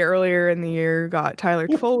Calgary earlier in the year got Tyler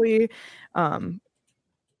Toffoli,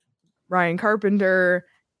 Ryan Carpenter,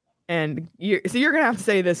 and you're gonna have to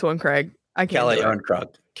say this one, Craig. I can't. Kalle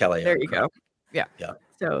Järnkrok. There you go. Yeah.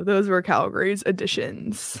 So those were Calgary's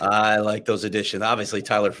additions. I like those additions. Obviously,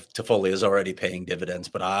 Tyler Toffoli is already paying dividends,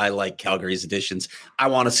 but I like Calgary's additions. I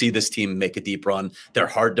want to see this team make a deep run. They're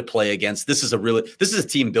hard to play against. This is a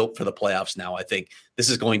team built for the playoffs now. I think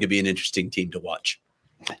this is going to be an interesting team to watch.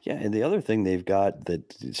 Yeah, and the other thing they've got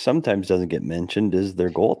that sometimes doesn't get mentioned is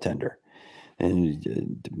their goaltender. And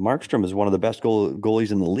Markstrom is one of the best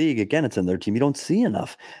goalies in the league. Again, it's in their team. You don't see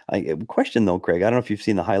enough. Question, though, Craig, I don't know if you've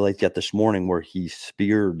seen the highlights yet this morning where he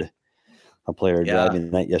speared a player driving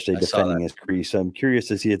the night yesterday defending his crease. So I'm curious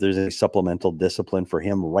to see if there's any supplemental discipline for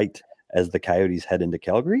him right as the Coyotes head into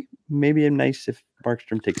Calgary. Maybe it's nice if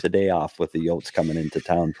Markstrom takes a day off with the Yotes coming into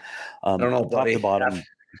town. I don't know, top to bottom.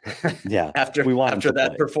 Yeah. After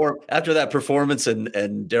that performance and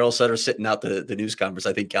Daryl Sutter sitting out the news conference,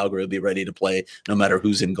 I think Calgary will be ready to play no matter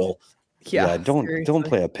who's in goal. Yeah, don't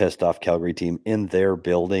play a pissed off Calgary team in their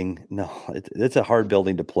building. No, it's a hard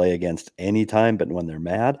building to play against anytime, but when they're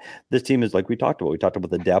mad, this team is like we talked about. We talked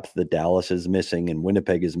about the depth that Dallas is missing and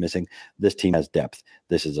Winnipeg is missing. This team has depth.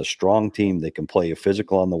 This is a strong team. They can play a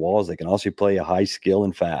physical on the walls. They can also play a high skill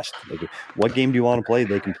and fast. Like, what game do you want to play?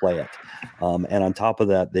 They can play it. And on top of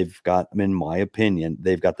that, they've got, in my opinion,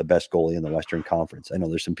 they've got the best goalie in the Western Conference. I know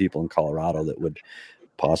there's some people in Colorado that would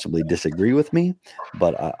possibly disagree with me,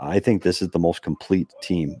 but I think this is the most complete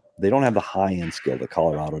team. They don't have the high-end skill that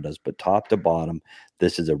Colorado does, but top to bottom,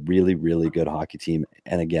 this is a really, really good hockey team.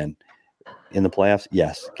 And again, in the playoffs,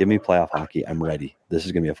 yes, give me playoff hockey. I'm ready. This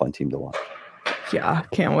is going to be a fun team to watch. Yeah,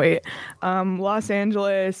 can't wait. Los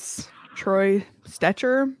Angeles, Troy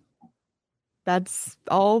Stecher. That's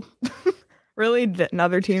all. Really,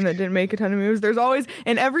 another team that didn't make a ton of moves. There's always,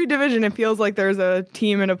 in every division, it feels like there's a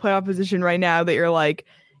team in a playoff position right now that you're like,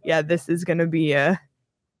 yeah, this is going to be a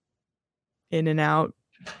in and out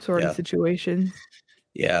sort of situation.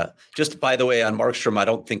 Yeah. Just by the way, on Markstrom, I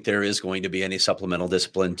don't think there is going to be any supplemental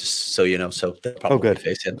discipline, just so you know. So they'll probably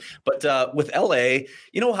face him. But with LA,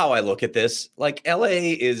 you know how I look at this? Like, LA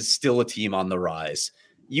is still a team on the rise.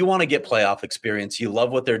 You want to get playoff experience. You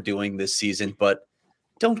love what they're doing this season, but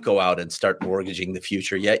don't go out and start mortgaging the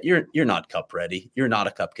future yet. You're not cup ready. You're not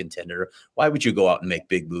a cup contender. Why would you go out and make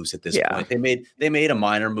big moves at this point? They made a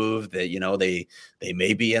minor move that, they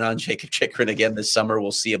may be in on Jacob Chychrun again this summer.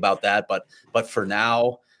 We'll see about that. But for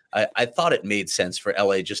now, I thought it made sense for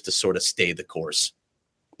LA just to sort of stay the course.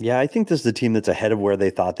 Yeah, I think this is a team that's ahead of where they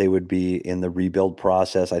thought they would be in the rebuild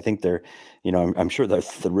process. I think they're, I'm sure they're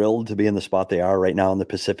thrilled to be in the spot they are right now in the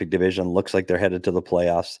Pacific Division. Looks like they're headed to the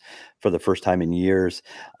playoffs for the first time in years.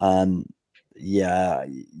 Yeah,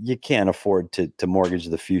 you can't afford to mortgage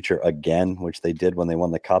the future again, which they did when they won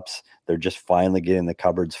the Cups. They're just finally getting the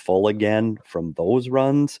cupboards full again from those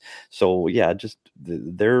runs. So yeah, just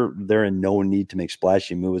they're in no need to make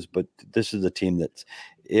splashy moves, but this is a team that's,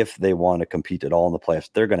 if they want to compete at all in the playoffs,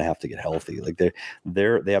 they're going to have to get healthy. Like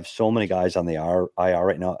they have so many guys on the IR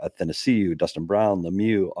right now. Athanasiou, Dustin Brown,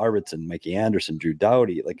 Lemieux, Arvidsson, Mikey Anderson, Drew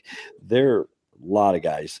Doughty. Like they're a lot of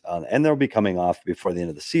guys, and they'll be coming off before the end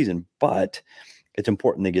of the season. But it's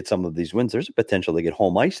important they get some of these wins. There's a potential to get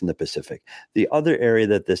home ice in the Pacific. The other area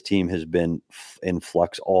that this team has been in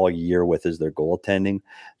flux all year with is their goaltending.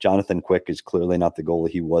 Jonathan Quick is clearly not the goalie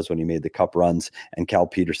he was when he made the cup runs, and Cal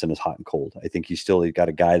Peterson is hot and cold. I think he's got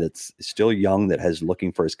a guy that's still young that has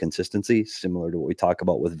looking for his consistency, similar to what we talk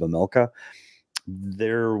about with Vejmelka.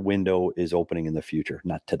 their window is opening in the future,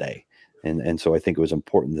 not today. And so I think it was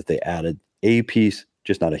important that they added a piece,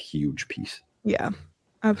 just not a huge piece. Yeah,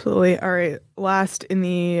 absolutely. All right. Last in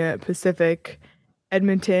the Pacific,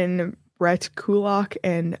 Edmonton, Brett Kulak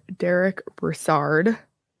and Derek Brassard.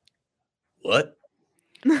 What?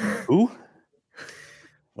 Who?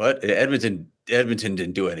 What? Edmonton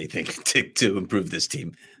didn't do anything to improve this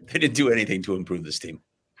team. They didn't do anything to improve this team.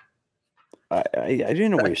 I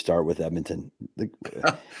didn't know where to start with Edmonton.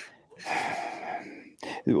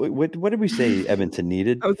 What did we say Edmonton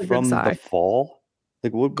needed from the fall?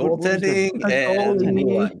 Like what goaltending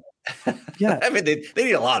and yeah. I mean they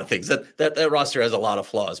need a lot of things. That roster has a lot of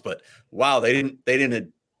flaws, but wow, they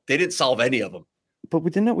didn't solve any of them. But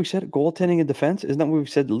didn't we said goaltending and defense? Isn't that what we've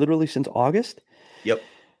said literally since August? Yep.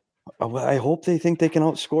 I hope they think they can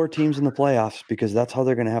outscore teams in the playoffs, because that's how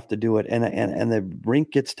they're going to have to do it. And the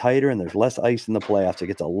rink gets tighter and there's less ice in the playoffs. It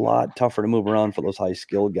gets a lot tougher to move around for those high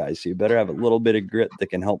skilled guys. So you better have a little bit of grit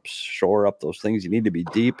that can help shore up those things. You need to be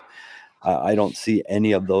deep. I don't see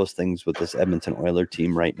any of those things with this Edmonton Oilers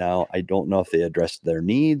team right now. I don't know if they addressed their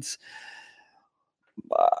needs.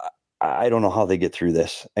 I don't know how they get through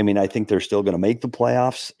this. I mean, I think they're still going to make the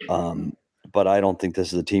playoffs. But I don't think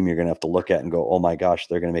this is a team you're going to have to look at and go, oh my gosh,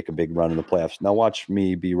 they're going to make a big run in the playoffs. Now watch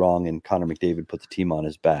me be wrong and Connor McDavid put the team on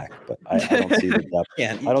his back. But I don't see the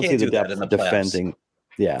depth. I don't see the depth in the defending.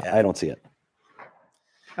 Yeah, I don't see it.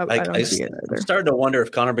 I'm starting to wonder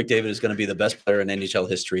if Connor McDavid is going to be the best player in NHL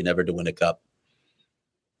history never to win a cup.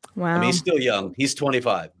 Wow. I mean, he's still young. He's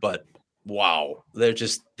 25, but wow, they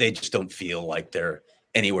just don't feel like they're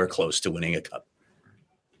anywhere close to winning a cup.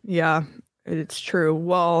 Yeah, it's true.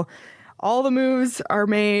 Well, all the moves are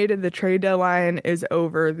made. The trade deadline is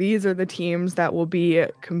over. These are the teams that will be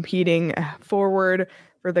competing forward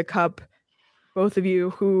for the cup. Both of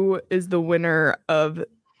you, who is the winner of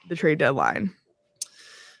the trade deadline?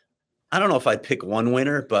 I don't know if I'd pick one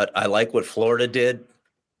winner, but I like what Florida did.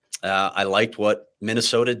 I liked what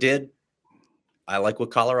Minnesota did. I like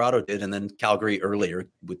what Colorado did, and then Calgary earlier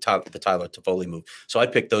with the Tyler Toffoli move. So I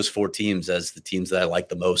picked those four teams as the teams that I like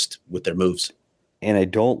the most with their moves. And I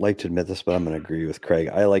don't like to admit this, but I'm going to agree with Craig.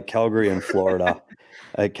 I like Calgary and Florida.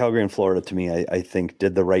 Calgary and Florida, to me, I think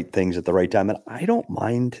did the right things at the right time. And I don't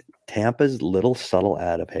mind Tampa's little subtle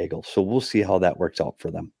ad of Hagel. So we'll see how that works out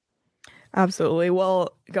for them. Absolutely. Well,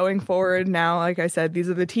 going forward now, like I said, these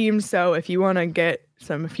are the teams. So if you want to get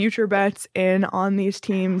some future bets in on these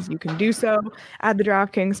teams, you can do so. Add the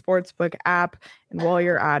DraftKings Sportsbook app. And while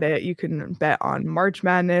you're at it, you can bet on March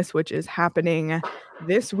Madness, which is happening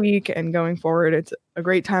this week and going forward. It's a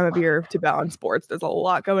great time of year to bet on sports. There's a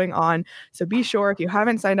lot going on. So be sure, if you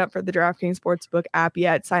haven't signed up for the DraftKings Sportsbook app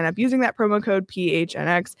yet, sign up using that promo code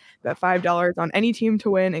PHNX. Bet $5 on any team to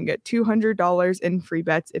win and get $200 in free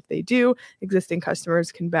bets if they do. Existing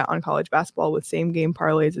customers can bet on college basketball with same game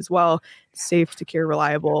parlays as well. Safe, secure,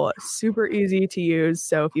 reliable, super easy to use.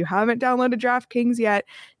 So if you haven't downloaded DraftKings yet,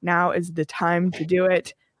 now is the time to do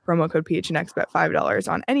it. Promo code PHNX, bet $5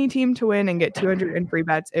 on any team to win and get $200 in free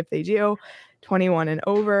bets if they do. 21 and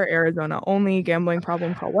over, Arizona only. Gambling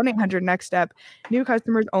problem, call 1-800-NEXT-STEP. New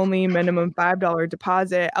customers only, minimum $5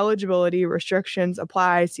 deposit. Eligibility restrictions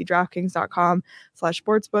apply. See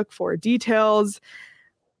DraftKings.com/sportsbook for details.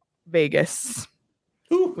 Vegas.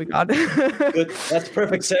 Ooh, we got it. Good. That's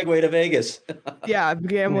perfect segue to Vegas. Yeah,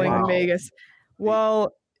 gambling in Vegas.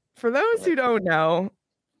 Well, for those who don't know,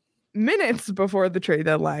 minutes before the trade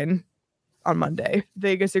deadline on Monday,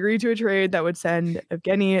 Vegas agreed to a trade that would send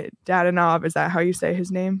Evgeny Dadonov. Is that how you say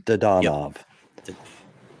his name? Dadonov. Yep.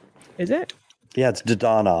 Is it? Yeah, it's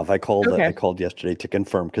Dadonov. I called yesterday to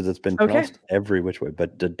confirm because it's been pronounced every which way,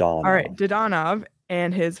 but Dadonov. All right, Dadonov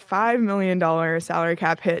and his $5 million salary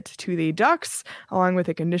cap hit to the Ducks, along with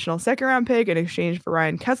a conditional second-round pick in exchange for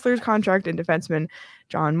Ryan Kessler's contract and defenseman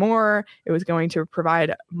John Moore. It was going to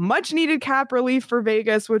provide much-needed cap relief for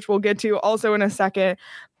Vegas, which we'll get to also in a second.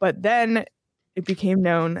 But then it became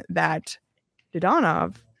known that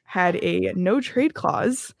Dadonov had a no-trade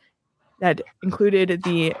clause that included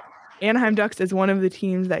the Anaheim Ducks as one of the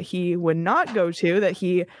teams that he would not go to, that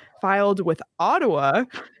he filed with Ottawa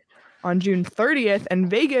on June 30th, and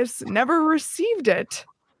Vegas never received it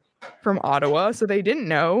from Ottawa, so they didn't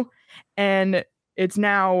know. And it's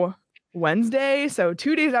now Wednesday, so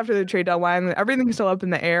 2 days after the trade deadline, everything's still up in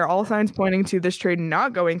the air. All signs pointing to this trade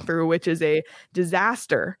not going through, which is a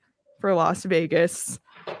disaster for Las Vegas.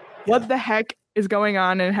 What the heck is going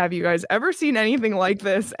on, and have you guys ever seen anything like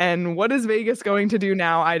this? And what is Vegas going to do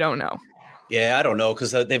now? I don't know. Yeah, I don't know,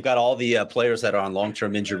 because they've got all the players that are on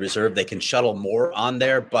long-term injury reserve. They can shuttle more on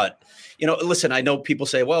there. But, listen, I know people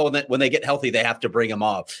say, well, when they get healthy, they have to bring them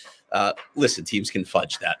off. Listen, teams can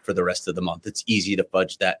fudge that for the rest of the month. It's easy to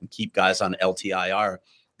fudge that and keep guys on LTIR.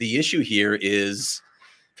 The issue here is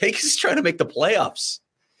Vegas is trying to make the playoffs,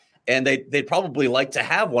 and they'd probably like to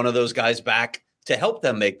have one of those guys back to help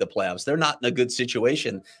them make the playoffs. They're not in a good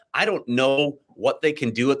situation. I don't know what they can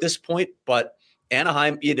do at this point, but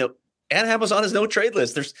Anaheim, Anaheim was on his no trade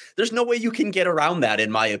list. There's no way you can get around that,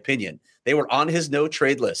 in my opinion. They were on his no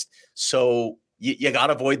trade list. So you got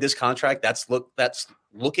to avoid this contract. That's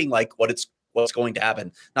looking like what's going to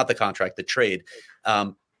happen. Not the contract, the trade.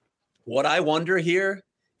 What I wonder here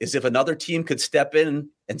is if another team could step in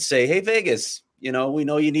and say, hey, Vegas, we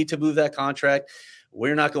know you need to move that contract.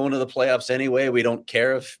 We're not going to the playoffs anyway. We don't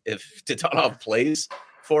care if Dadonov plays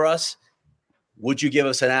for us. Would you give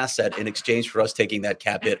us an asset in exchange for us taking that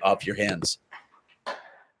cap hit off your hands?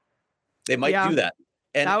 They might do that.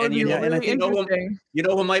 And that would be really interesting. You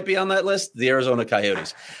know who might be on that list? The Arizona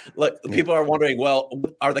Coyotes. Look, people are wondering, well,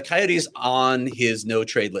 are the Coyotes on his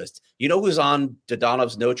no-trade list? You know who's on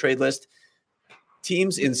Dadonov's no-trade list?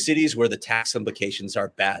 Teams in cities where the tax implications are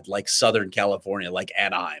bad, like Southern California, like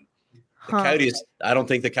Anaheim. The Coyotes, I don't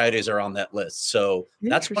think the Coyotes are on that list. So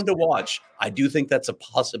that's fun to watch. I do think that's a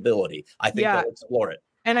possibility. I think they'll explore it.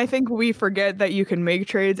 And I think we forget that you can make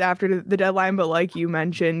trades after the deadline, but like you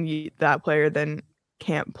mentioned, that player then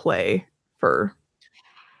can't play for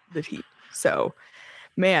the team. So,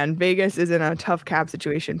 man, Vegas is in a tough cap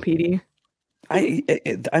situation, PD.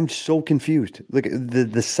 I'm so confused. Look,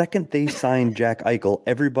 the second they signed Jack Eichel,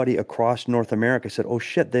 everybody across North America said, "Oh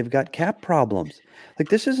shit, they've got cap problems." Like,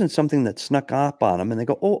 this isn't something that snuck up on them, and they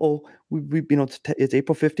go, "Oh, we it's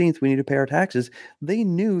April 15th. We need to pay our taxes." They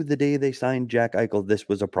knew the day they signed Jack Eichel this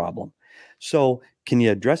was a problem. So, can you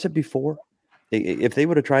address it before? If they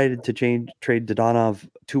would have tried to trade Dadonov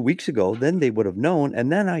 2 weeks ago, then they would have known, and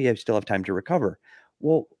then now you still have time to recover.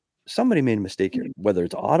 Well, somebody made a mistake here. Whether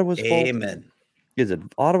it's Ottawa's fault. Amen. Is it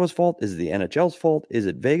Ottawa's fault? Is it the NHL's fault? Is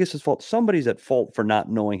it Vegas's fault? Somebody's at fault for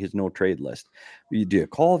not knowing his no trade list. You do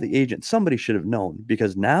call the agent. Somebody should have known,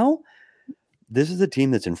 because now this is a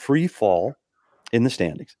team that's in free fall in the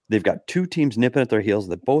standings. They've got two teams nipping at their heels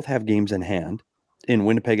that both have games in hand in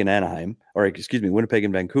Winnipeg and Anaheim, Winnipeg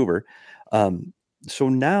and Vancouver. So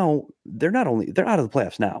now they're out of the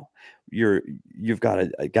playoffs now. You've got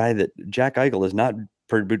a guy that Jack Eichel is not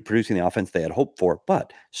producing the offense they had hoped for,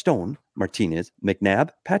 but Stone, Martinez, McNabb,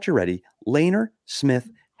 Pacioretty, Lehner, Smith,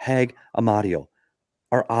 Hag, Amadio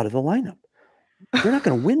are out of the lineup. They're not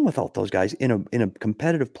going to win without those guys in a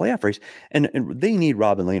competitive playoff race, and they need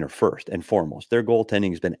Robin Lehner first and foremost. Their goaltending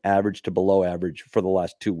has been average to below average for the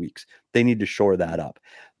last 2 weeks. They need to shore that up.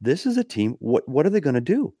 This is a team. What are they going to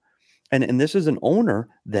do? And this is an owner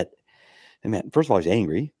that, man, first of all, he's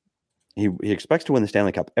angry. He expects to win the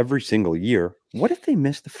Stanley Cup every single year. What if they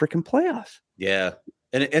miss the freaking playoffs? Yeah.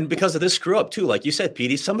 And because of this screw up too, like you said,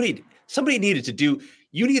 Petey, somebody needed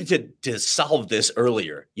to solve this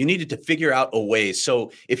earlier. You needed to figure out a way.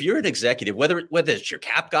 So if you're an executive, whether it's your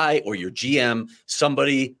cap guy or your GM,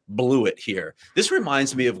 somebody blew it here. This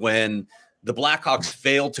reminds me of when the Blackhawks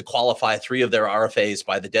failed to qualify 3 of their RFAs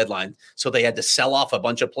by the deadline, so they had to sell off a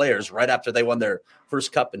bunch of players right after they won their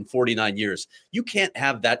first cup in 49 years. You can't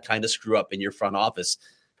have that kind of screw up in your front office.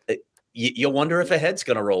 You wonder if a head's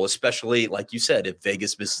going to roll, especially, like you said, if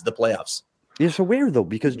Vegas misses the playoffs. Yeah, so where, though?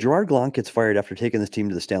 Because Gerard Gallant gets fired after taking this team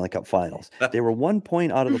to the Stanley Cup Finals. They were 1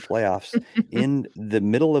 point out of the playoffs in the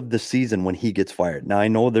middle of the season when he gets fired. Now, I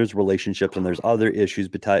know there's relationships and there's other issues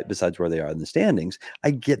besides where they are in the standings. I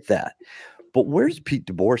get that. But where's Pete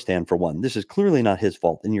DeBoer stand, for one? This is clearly not his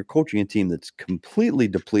fault. And you're coaching a team that's completely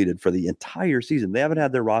depleted for the entire season. They haven't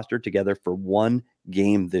had their roster together for one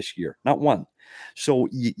game this year. Not one. So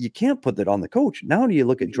you can't put that on the coach. Now do you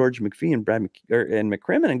look at George McPhee and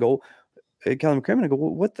McCrimmon and go, Kelly McCrimmon, and go,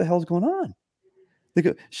 well, what the hell's going on?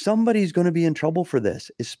 Somebody's going to be in trouble for this,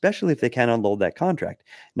 especially if they can't unload that contract.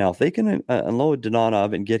 Now, if they can unload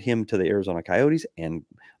Dadonov and get him to the Arizona Coyotes, and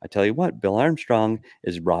I tell you what, Bill Armstrong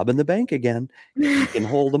is robbing the bank again. He can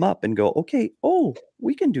hold them up and go, okay,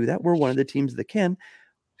 we can do that. We're one of the teams that can.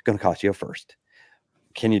 It's going to cost you a first.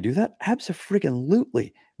 Can you do that?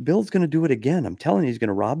 Absolutely. Bill's going to do it again. I'm telling you, he's going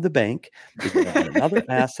to rob the bank. He's going to add another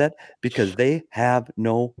asset because they have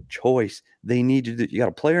no choice. They need to do. You got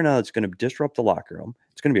a player now that's going to disrupt the locker room.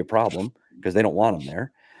 It's going to be a problem because they don't want him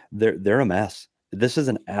there. They're a mess. This is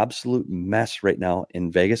an absolute mess right now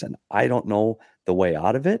in Vegas, and I don't know the way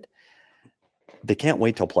out of it. They can't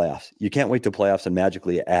wait till playoffs. You can't wait till playoffs and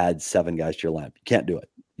magically add 7 guys to your lineup. You can't do it.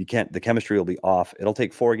 You can't. The chemistry will be off. It'll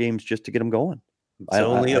take 4 games just to get them going. It's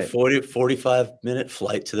only a 45-minute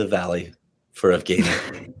flight to the Valley for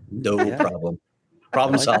Evgeny. No problem.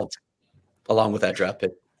 Problem solved. Along with that draft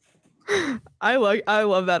pick. I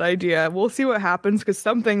love that idea. We'll see what happens because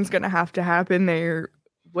something's going to happen. They're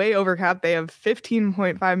way over cap. They have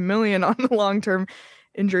 $15.5 million on the long-term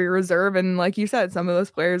injury reserve. And like you said, some of those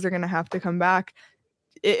players are going to have to come back.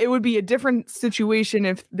 It would be a different situation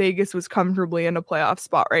if Vegas was comfortably in a playoff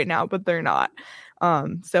spot right now, but they're not.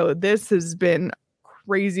 So this has been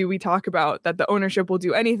crazy. We talk about that the ownership will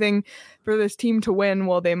do anything for this team to win.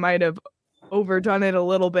 Well, they might have overdone it a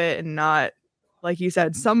little bit and not, like you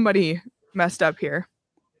said, somebody messed up here.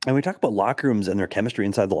 And we talk about locker rooms and their chemistry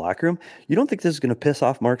inside the locker room. You don't think this is going to piss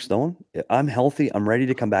off Mark Stone? I'm healthy. I'm ready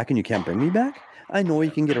to come back and you can't bring me back? I know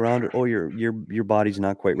you can get around it. Oh, your body's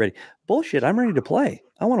not quite ready. Bullshit. I'm ready to play.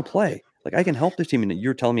 I want to play. Like, I can help this team and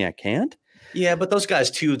you're telling me I can't? Yeah, but those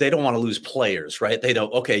guys too, they don't want to lose players, right? They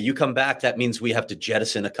don't, okay, you come back, that means we have to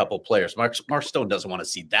jettison a couple players. Mark Stone doesn't want to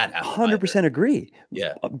see that happen. 100% either. Agree.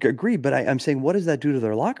 Yeah. Agree. But I'm saying, what does that do to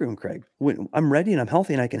their locker room, Craig? When I'm ready and I'm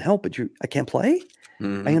healthy and I can help, but I can't play?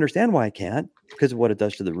 Mm-hmm. I understand why I can't because of what it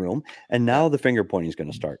does to the room. And now the finger pointing is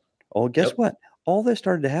going to start. Oh, guess what? All this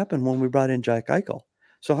started to happen when we brought in Jack Eichel.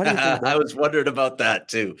 So how do you think I was wondering about that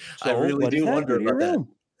too. So I really do wonder about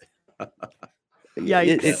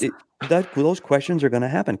that. Those questions are going to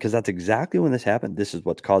happen because that's exactly when this happened. This is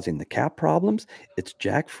what's causing the cap problems. It's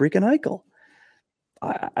Jack freaking Eichel.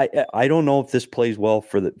 I don't know if this plays well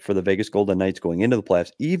for the Vegas Golden Knights going into the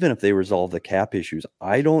playoffs, even if they resolve the cap issues.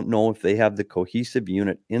 I don't know if they have the cohesive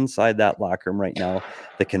unit inside that locker room right now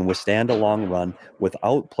that can withstand a long run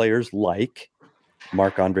without players like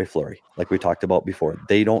Marc-Andre Fleury, like we talked about before.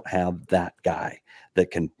 They don't have that guy that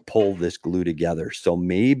can pull this glue together. So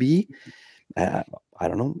maybe, I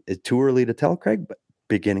don't know, it's too early to tell, Craig, but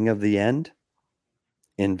beginning of the end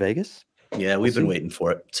in Vegas? Yeah, we've been waiting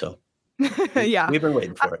for it, so. Yeah. We've been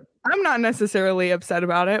waiting for it. I'm not necessarily upset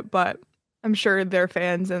about it, but I'm sure their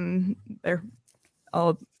fans and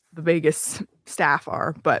all the Vegas staff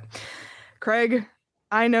are. But Craig,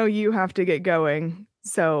 I know you have to get going,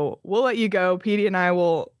 so we'll let you go. Petey and I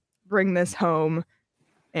will bring this home,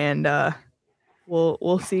 and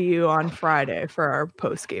we'll see you on Friday for our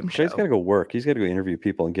post-game show. Craig's got to go work. He's got to go interview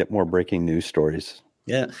people and get more breaking news stories.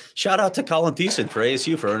 Yeah. Shout out to Colin Thiessen for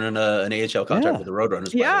ASU for earning an AHL contract with the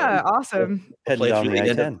Roadrunners. Yeah, awesome. Heading down the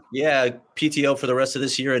I-10. Yeah, PTO for the rest of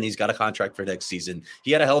this year, and he's got a contract for next season.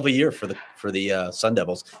 He had a hell of a year for the Sun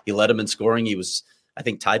Devils. He led them in scoring. He was, I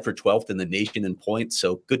think, tied for 12th in the nation in points.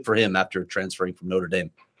 So good for him after transferring from Notre Dame.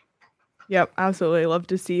 Yep, absolutely. Love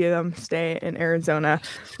to see them stay in Arizona.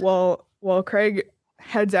 Well, Craig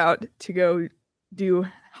heads out to go do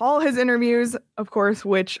all his interviews, of course,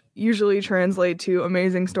 which usually translate to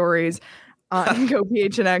amazing stories on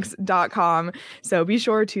gophnx.com. So be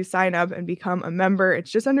sure to sign up and become a member. It's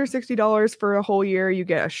just under $60 for a whole year. You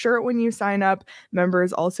get a shirt when you sign up.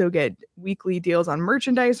 Members also get weekly deals on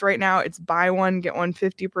merchandise. Right now, it's buy one, get one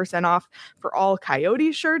 50% off for all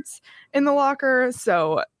Coyote shirts in the locker.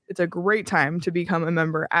 So it's a great time to become a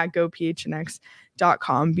member at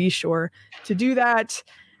gophnx.com. Be sure to do that.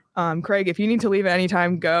 Craig, if you need to leave at any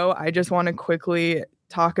time, go. I just want to quickly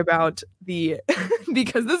talk about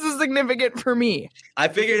because this is significant for me. I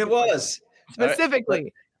figured it was. Specifically.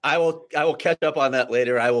 Right. I will catch up on that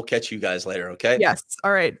later. I will catch you guys later, okay? Yes.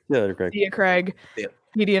 All right. Yeah, Craig. See you, Craig. Yeah.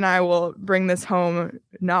 Petey and I will bring this home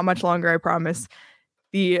not much longer, I promise.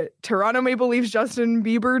 The Toronto Maple Leafs Justin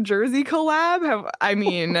Bieber jersey collab.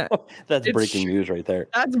 That's breaking news right there.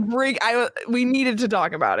 That's we needed to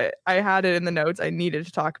talk about it. I had it in the notes. I needed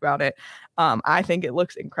to talk about it. I think it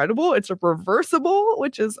looks incredible. It's a reversible,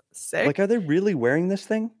 which is sick. Like, are they really wearing this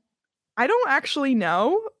thing? I don't actually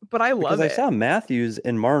know, but I love it. I saw Matthews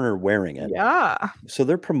and Marner wearing it. Yeah. So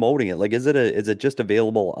they're promoting it. Like, is it just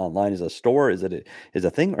available online as a store? Is it a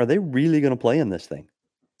thing? Are they really going to play in this thing?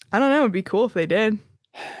 I don't know. It'd be cool if they did.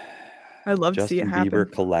 I'd love to see it happen. Justin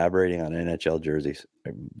Bieber collaborating on NHL jerseys.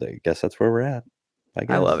 I guess that's where we're at.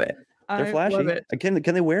 I love it. They're flashy. Love it. Can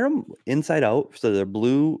they wear them inside out? So they're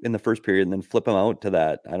blue in the first period and then flip them out to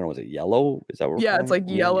that, I don't know, is it yellow? Is that what we're it's like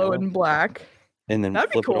yellow and black. And then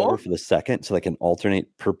flip it over for the second so they can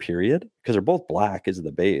alternate per period? Because they're both black as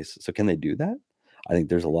the base. So can they do that? I think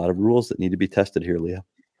there's a lot of rules that need to be tested here, Leah.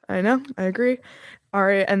 I know. I agree. All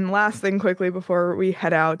right. And last thing quickly before we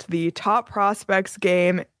head out, the top prospects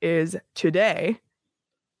game is today.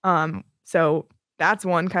 So that's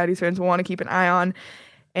one Coyotes fans will want to keep an eye on.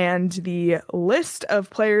 And the list of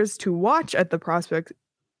players to watch at the prospect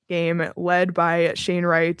game led by Shane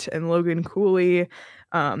Wright and Logan Cooley.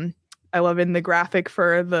 I love in the graphic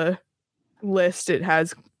for the list, it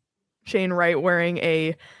has Shane Wright wearing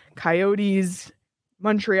a Coyotes,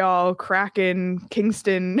 Montreal, Kraken,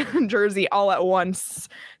 Kingston jersey all at once.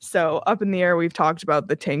 So up in the air, we've talked about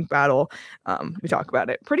the tank battle. We talk about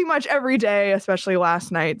it pretty much every day, especially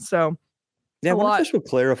last night. So yeah, I wonder if this would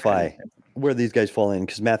clarify where these guys fall in,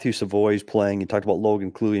 because Matthew Savoy's playing. You talked about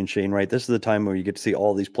Logan Cluey and Shane Wright. This is the time where you get to see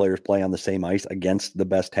all these players play on the same ice against the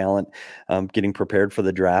best talent, getting prepared for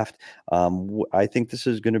the draft. I think this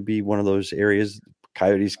is going to be one of those areas.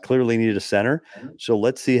 Coyotes clearly need a center. So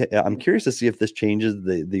let's see. I'm curious to see if this changes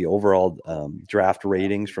the overall draft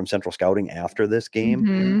ratings from Central Scouting after this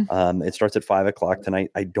game. It starts at 5:00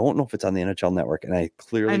 tonight. I don't know if it's on the NHL Network, and I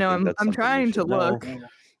know think I'm trying to look.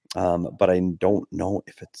 But I don't know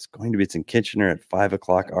if it's going to be. It's in Kitchener at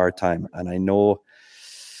 5:00 our time, and I know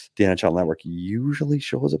the NHL Network usually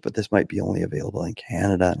shows it, but this might be only available in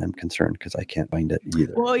Canada, and I'm concerned because I can't find it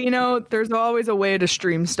either. Well, there's always a way to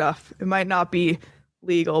stream stuff. It might not be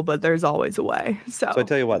legal, but there's always a way. So I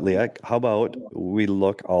tell you what, Leah, how about we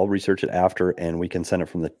look? I'll research it after, and we can send it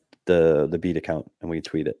from the Beat account, and we can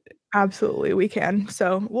tweet it. Absolutely, we can.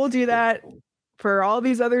 So we'll do that. For all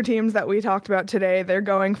these other teams that we talked about today, they're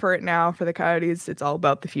going for it now. For the Coyotes, it's all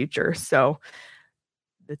about the future. So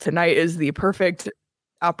tonight is the perfect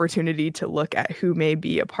opportunity to look at who may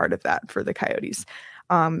be a part of that for the Coyotes.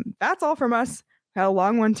 That's all from us. Had a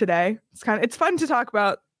long one today. It's fun to talk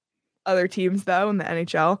about other teams though in the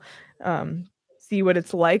NHL. See what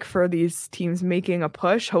it's like for these teams making a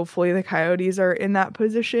push. Hopefully the Coyotes are in that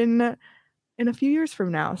position in a few years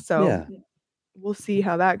from now. So we'll see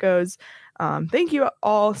how that goes. Thank you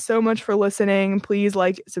all so much for listening. Please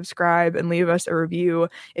subscribe, and leave us a review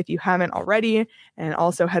if you haven't already. And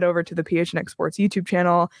also head over to the PHNX Sports YouTube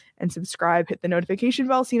channel and subscribe. Hit the notification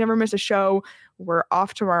bell so you never miss a show. We're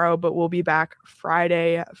off tomorrow, but we'll be back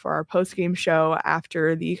Friday for our post-game show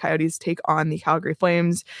after the Coyotes take on the Calgary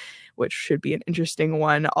Flames, which should be an interesting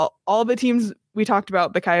one. All the teams we talked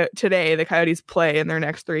about today, the Coyotes play in their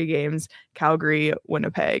next 3 games: Calgary,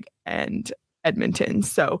 Winnipeg, and Edmonton.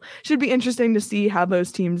 So should be interesting to see how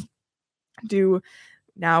those teams do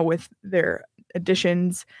now with their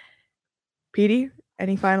additions. Petey,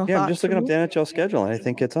 any final thoughts? I'm just looking up the NHL schedule, and I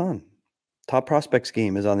think it's on. Top Prospects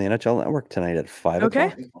game is on the NHL Network tonight at 5:00.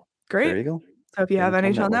 Okay, great. There you go. So if you have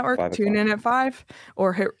NHL Network, tune in at 5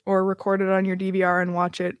 or record it on your DVR and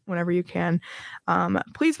watch it whenever you can.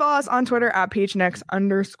 Please follow us on Twitter at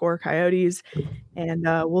PHNX_Coyotes, and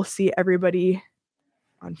we'll see everybody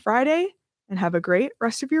on Friday. And have a great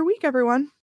rest of your week, everyone.